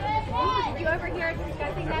 Thank you. Did you overhear us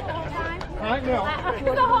discussing that the whole time? I know.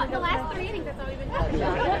 The last 3 innings, that's all we've been talking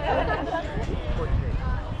about.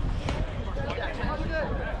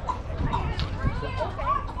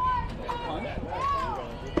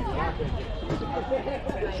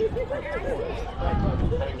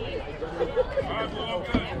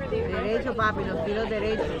 Derecho, papi, los tiros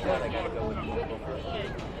derechos.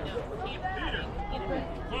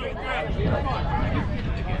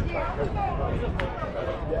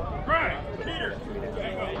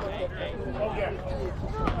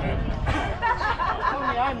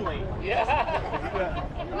 I'm late. Yeah.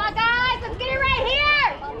 Come on, guys, let's get it right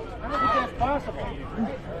here. I don't think that's possible.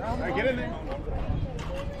 All right, get in there.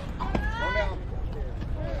 Go down.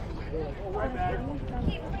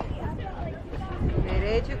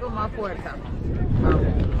 Derecho con más fuerza.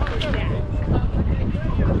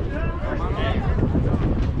 Vamos.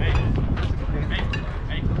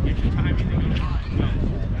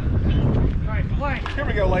 Here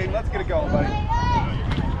we go, Layton. Let's get it going, buddy.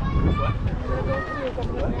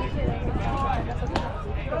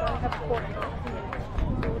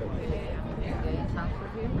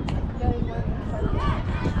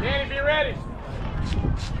 Danny, be ready.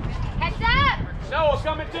 Heads up. Noah,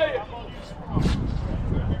 coming to you.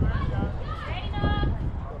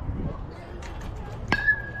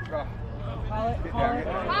 Go. Call it. Get down, get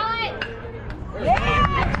down. Call it.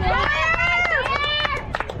 Yeah.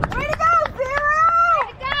 Way to go, Zero. Way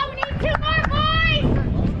to go. We need 2 more, boys.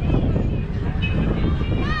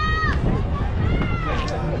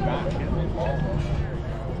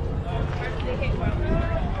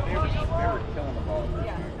 They were killing the ball.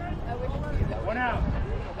 1 out.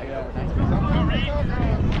 Yeah.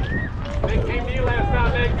 Big team to you last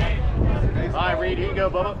time, Nick. All right, Reed, here you go,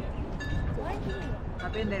 Bubba.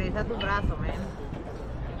 Papi, endereza tu brazo, man.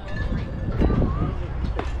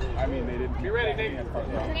 I mean, they didn't. Be ready, Nick.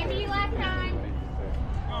 Same to you last time.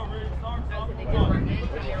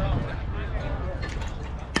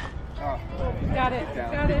 Oh, Got it. get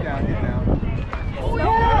down, Got get it. down, get down.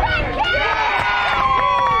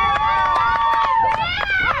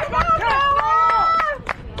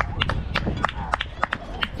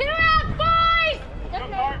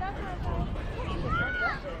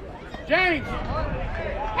 James!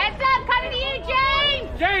 Heads up, coming to you,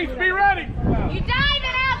 James! James, be ready! You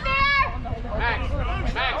diving out there?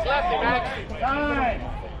 Max, lefty, Max. Time.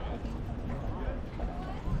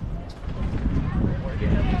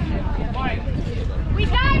 Mike. We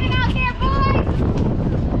diving out there, boys!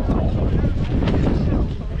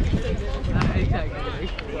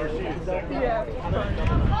 Yeah.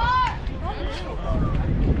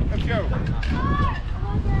 Let's go.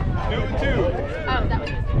 2 and 2. Oh, that was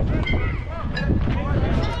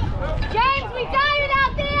James, we diving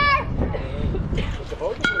out there!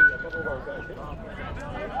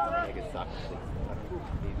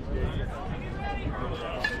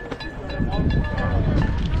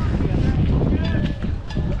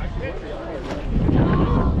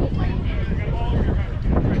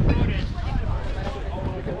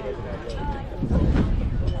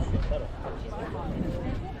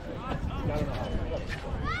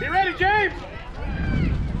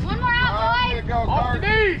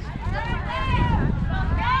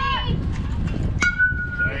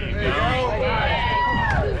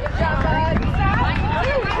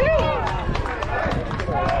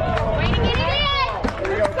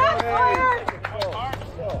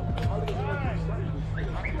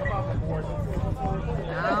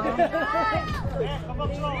 Watch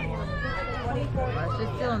it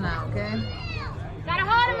still now, okay? Gotta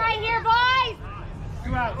hold him right here, boys.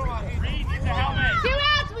 2 outs. Reed needs a helmet. 2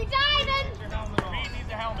 outs, we diving. Reed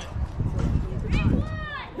needs a helmet.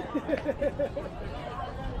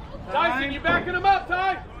 Tyson, you backing him up,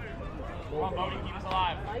 Ty? Come on, Bodie, keep us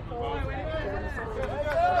alive.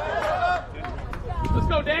 Let's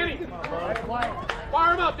go, Danny.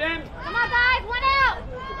 Fire him up, Dan. Come on, guys, 1 out.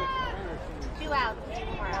 2 outs.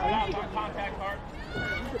 Contact card.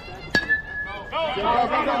 Go, go,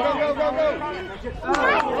 go, go, go, go, go.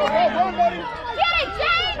 Get it,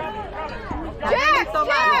 Jack! Jack!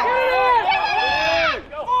 Jack!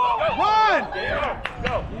 One!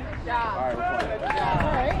 Go.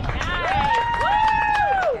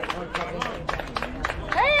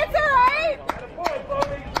 Hey, it's all right.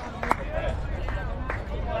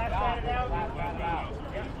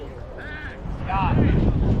 God.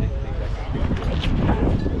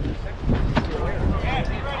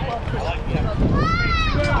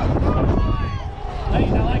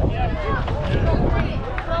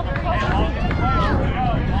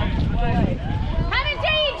 Coming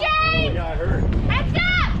to you, James! Heads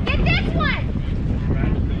up! Get this one!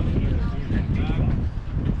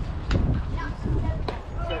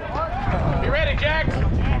 You ready, Jack?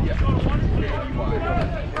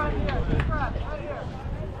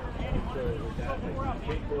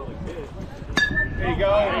 There you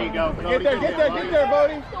go. There you go. Get there,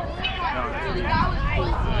 Bodie.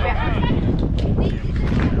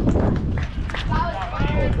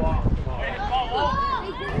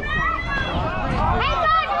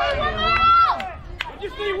 We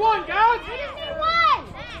just need one, guys. We just need one!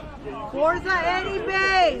 Forza any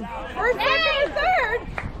base! We're second and third!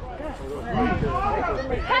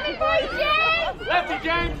 Coming for you, James! Lefty,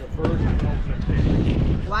 James.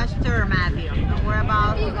 Watch turn, Matthew. Don't worry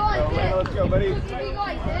about it. Let's go, buddy.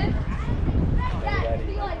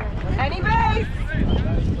 Any base.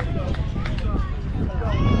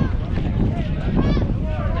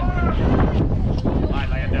 All right,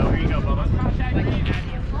 Lando, here you go, Bubba.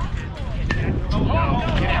 Go!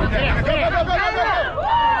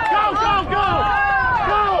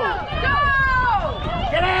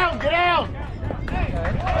 Get out! Get out!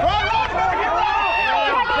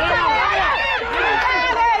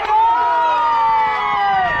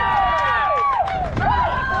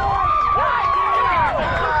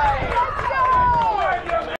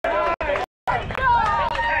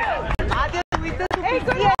 Matthew, tuviste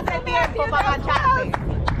suficiente tiempo para agacharte.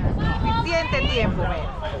 Suficiente tiempo,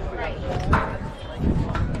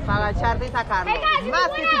 para agacharte y sacarlo. Más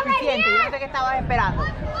que suficiente. Yo no sé qué estabas esperando.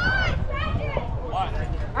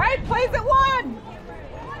 All right, plays at 1.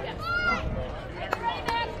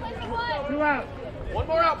 2 out. One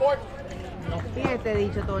more out, boy. Sí, te he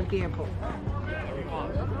dicho todo el tiempo.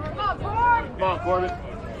 Come on, Corbin.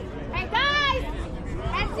 Hey, guys!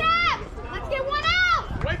 Heads up! Let's get 1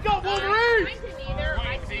 out! Wake up, Wolverine!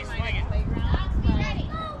 Swing it. Get ready!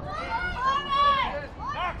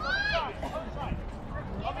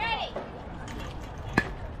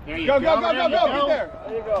 There you Go, go. go, go, go, go. Get there.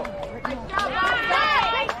 There you go.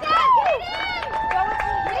 Great stop!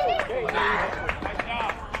 Get it in!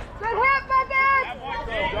 Good hit, Bucket!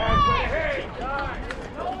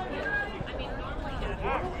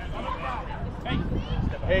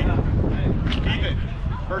 Hey, keep it.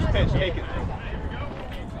 First pitch, take it.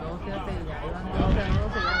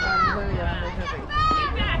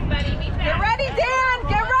 Get ready, Dan.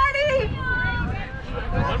 Get ready.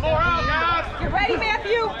 One more out, guys. Get ready,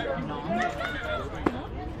 Matthew.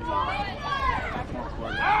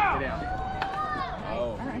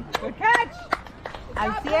 Oh. Good catch.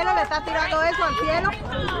 Al cielo, le estás tirando eso al cielo.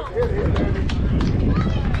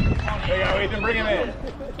 There you go, Ethan, bring him in.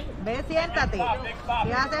 Ve, siéntate.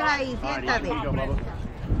 ¿Qué haces ahí? Siéntate. Here you go, Bubba.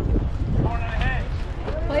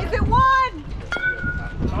 Plays at 1.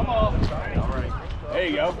 Come on. All right. There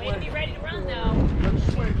you go.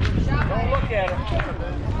 Don't look at him.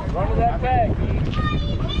 Run to that bag.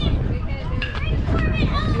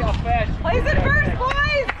 See how fast you Plays at first,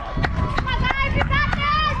 boys. Come on, guys, you got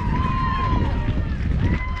this!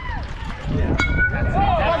 Go, go,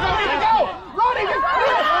 go! Ronnie, just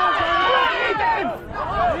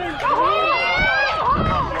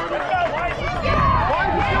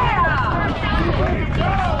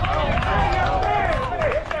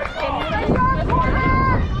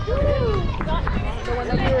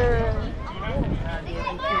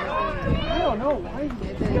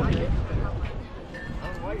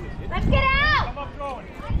Let's get out!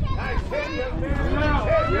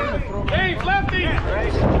 James, lefty.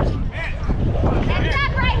 Heads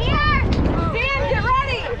up right here! Dan, get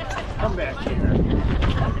ready. Come back here.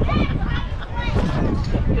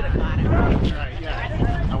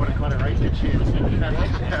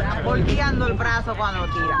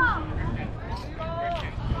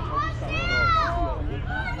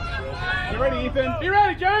 ready, Ethan. Be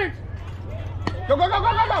ready, James. Go, go, go,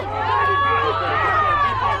 go, go, go.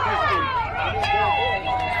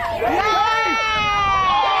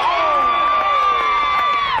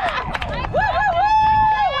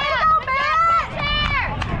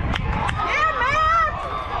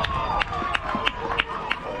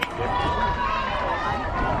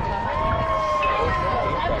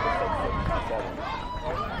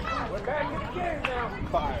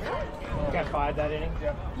 Got 5 that inning?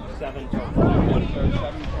 Yep. 7 total. 7-12.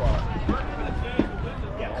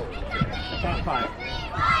 Yeah. Got 5.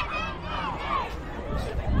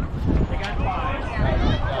 They got 5.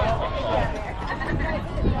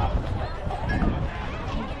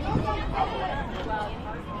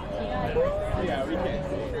 Yeah, we can't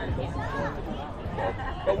see it.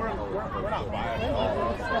 But we're not biased.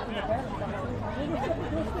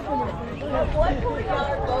 What can we tell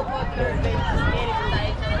her both on third base and standing beside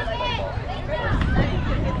each other like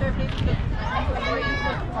third base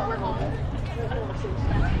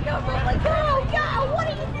no, but like, go, what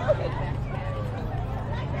are you doing?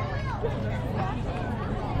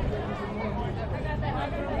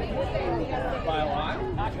 By a lot?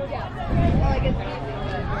 Well, I guess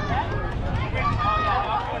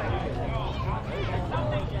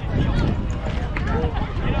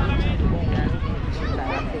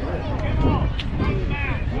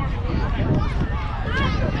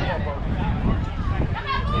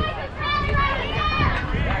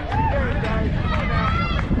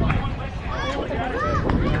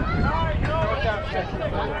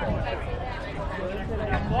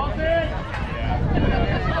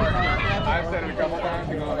I've said it a couple times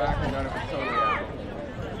to go back and done it for totally out.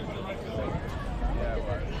 Yeah,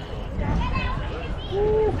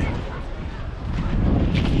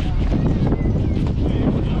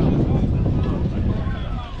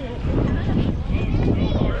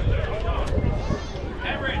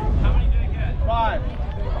 Everett, how many did it get? 5.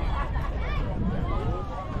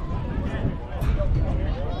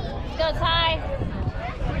 go Ty.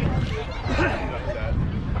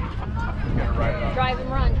 Gonna write it up. Drive and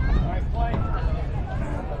run.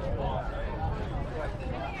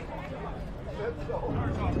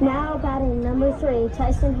 Now batting number 3,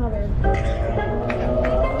 Tyson Hubbard.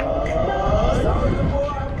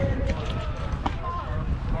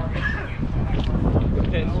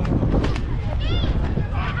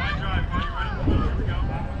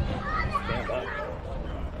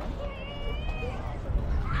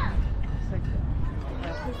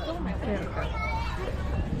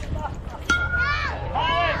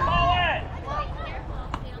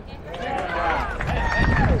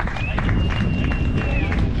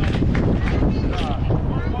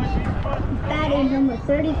 Batting number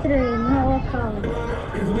 33, Noah Collins.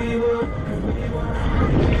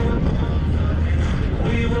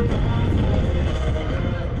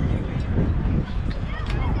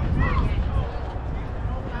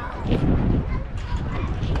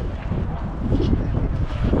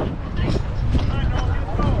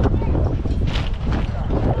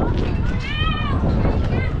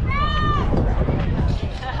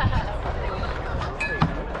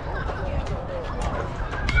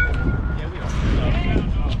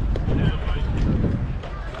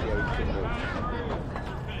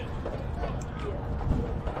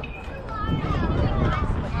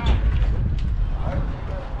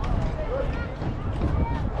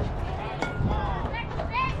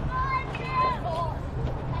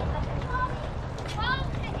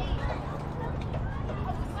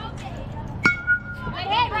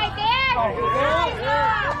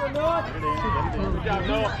 Good job,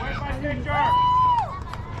 Noah. Where's my picture?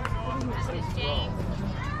 This is James.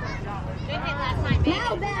 Good hit last time, baby. Now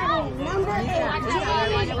batting number 8,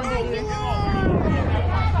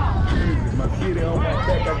 James My kitty on my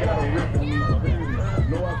back, I got a rip on me.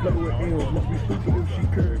 No, I play with L's. Must be stupid if she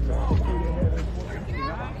curves.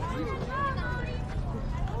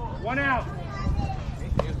 1 out.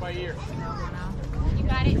 Hands by ear. You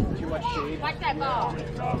got it. Too much shade. Watch that ball.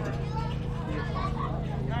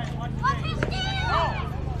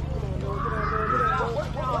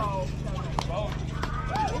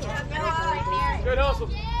 Good hustle.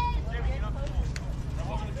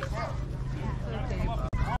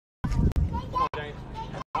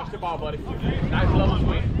 Watch the ball, buddy. Nice level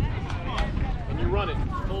swing. And you run it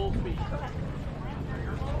full speed.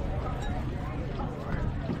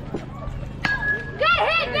 Good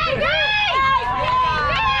hit, baby!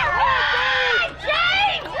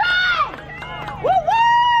 James, run!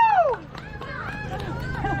 Woo-woo!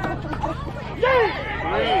 James!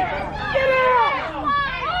 Get out!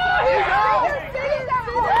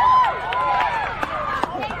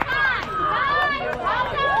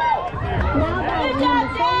 Now batting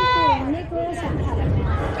number 24, Nicholas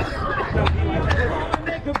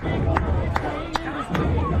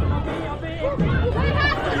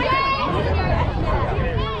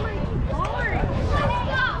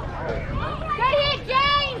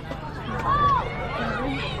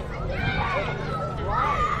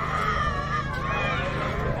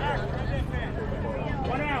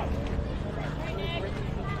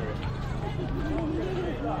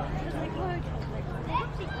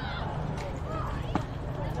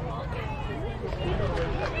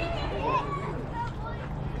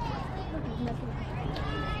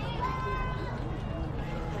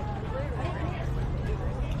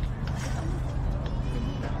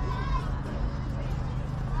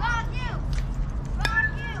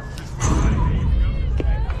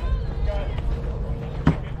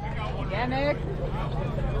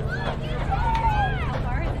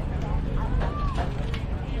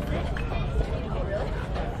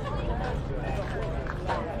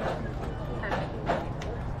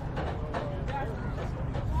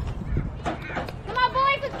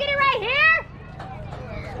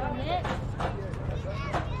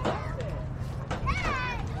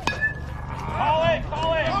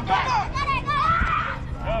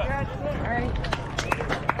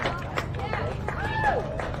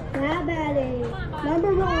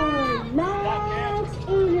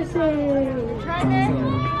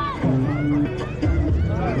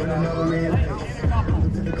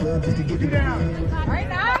club just to get it down. All right,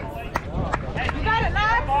 Knox. You got it,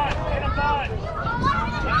 Knox. Hit him, bud.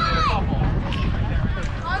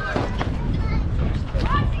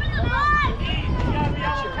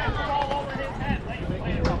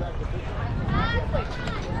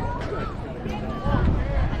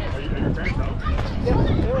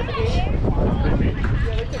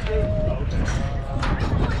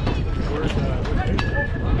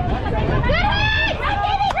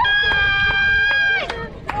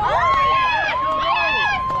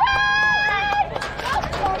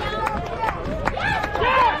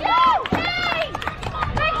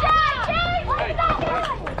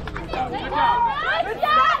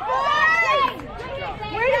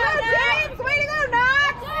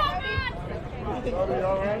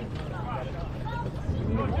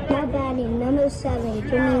 Now batting number 7,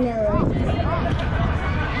 Jimmy Miller.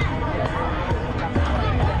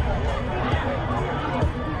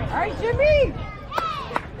 All right, Jimmy.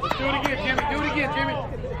 Let's do it again, Jimmy. Do it again, Jimmy.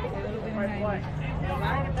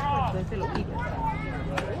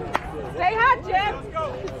 Stay hot, Jim.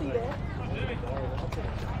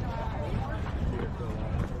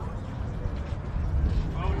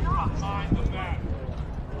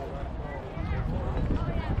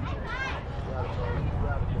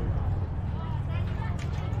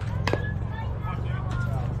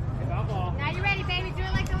 Now you're ready, baby. Do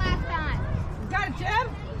it like the last time. You got it, Jim.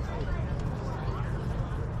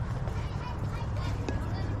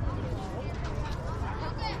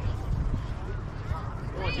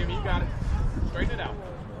 Come on, Jimmy. You got it. Straighten it out.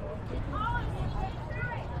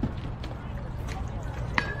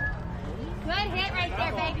 Good hit right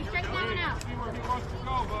there, baby. Straighten that one out.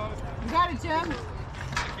 You got it, Jim.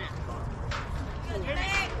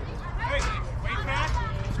 Wait back.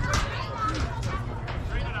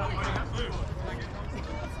 Straighten it out, buddy. That's loose.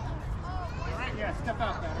 Yeah, step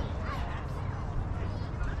out better.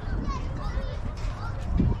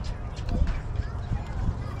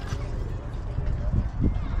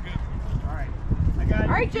 All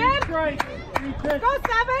right, Jim. Go, 7.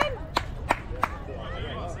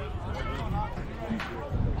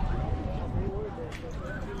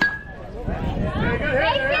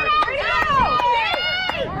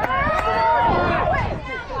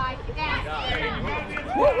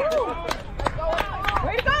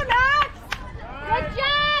 Way to go, Knox! Good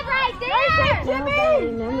job right there. Now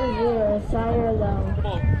batting number 0, Sawyer Lowe. Come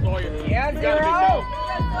on, Sawyer. Yeah, You gotta 0.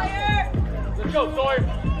 be Let's go, Sawyer.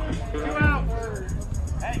 2 out.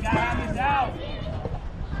 Hey, gotta have this out.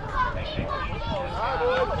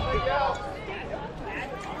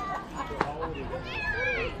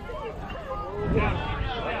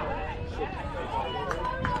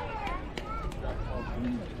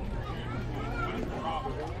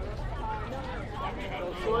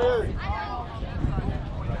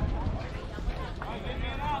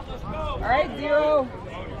 All right, 0.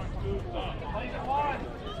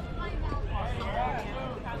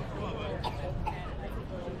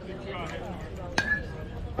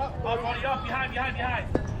 Up, behind.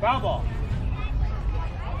 Foul ball.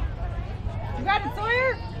 You got it,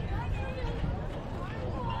 Sawyer.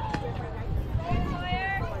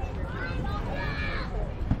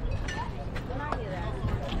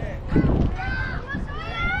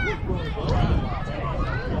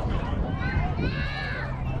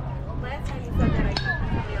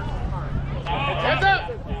 Hands up.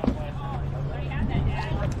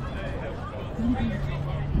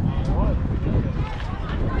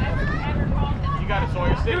 You got it,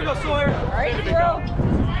 Sawyer. Here we go, Sawyer. All right, 0.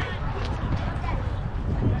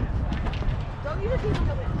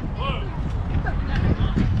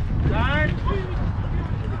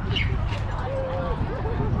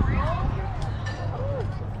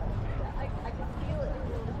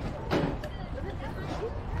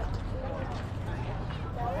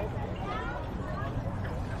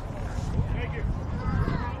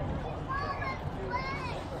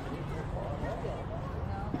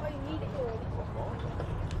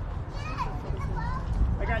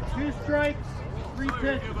 I got 2 strikes, 3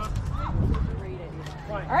 pitches.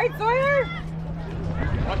 All right, Sawyer.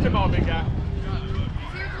 Watch him all, big guy.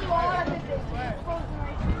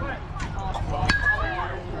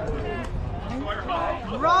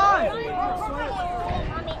 Run!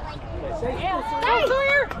 Hey,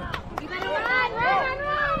 Sawyer! you better run.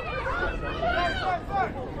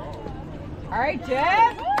 All right,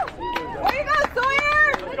 Jeff. Way to go,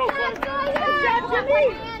 Sawyer! Let's go, Clay. Good job, Jimmy!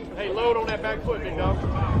 Hey, load on that back foot, big dog.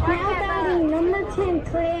 Now batting number 10,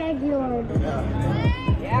 Clay Aguilar.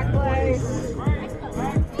 Yeah, Clay.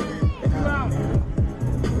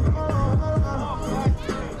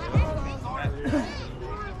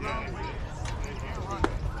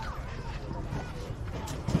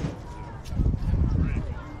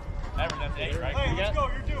 8, right? Hey, let's go.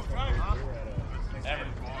 You're due. Drive.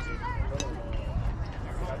 Evans.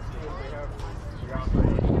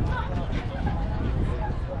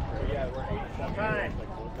 Yeah, we're 8 separate.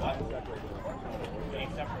 What? 8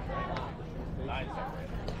 separate, right? 9 separate.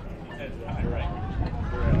 He says 9, right?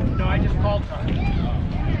 No, I just called something.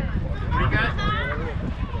 Pretty good?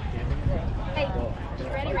 Hey, you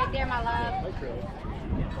ready right there, my love?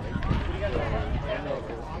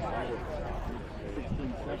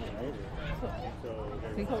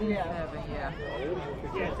 16, yeah.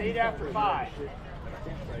 Yeah, it's 8 after 5.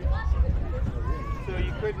 So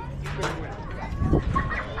you couldn't win.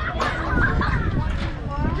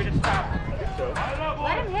 We're gonna stop.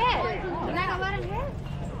 Let him hit. You're not gonna let him hit?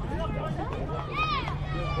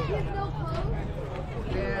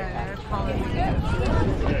 Yeah, they're calling me.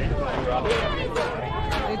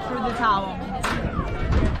 They threw the towel.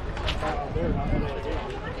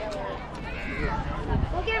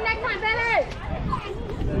 We'll get him next time, Billy!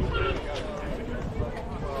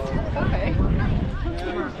 Okay.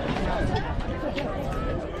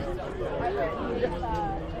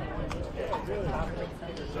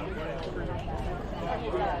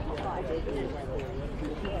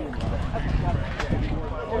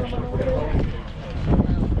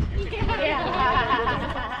 Yeah.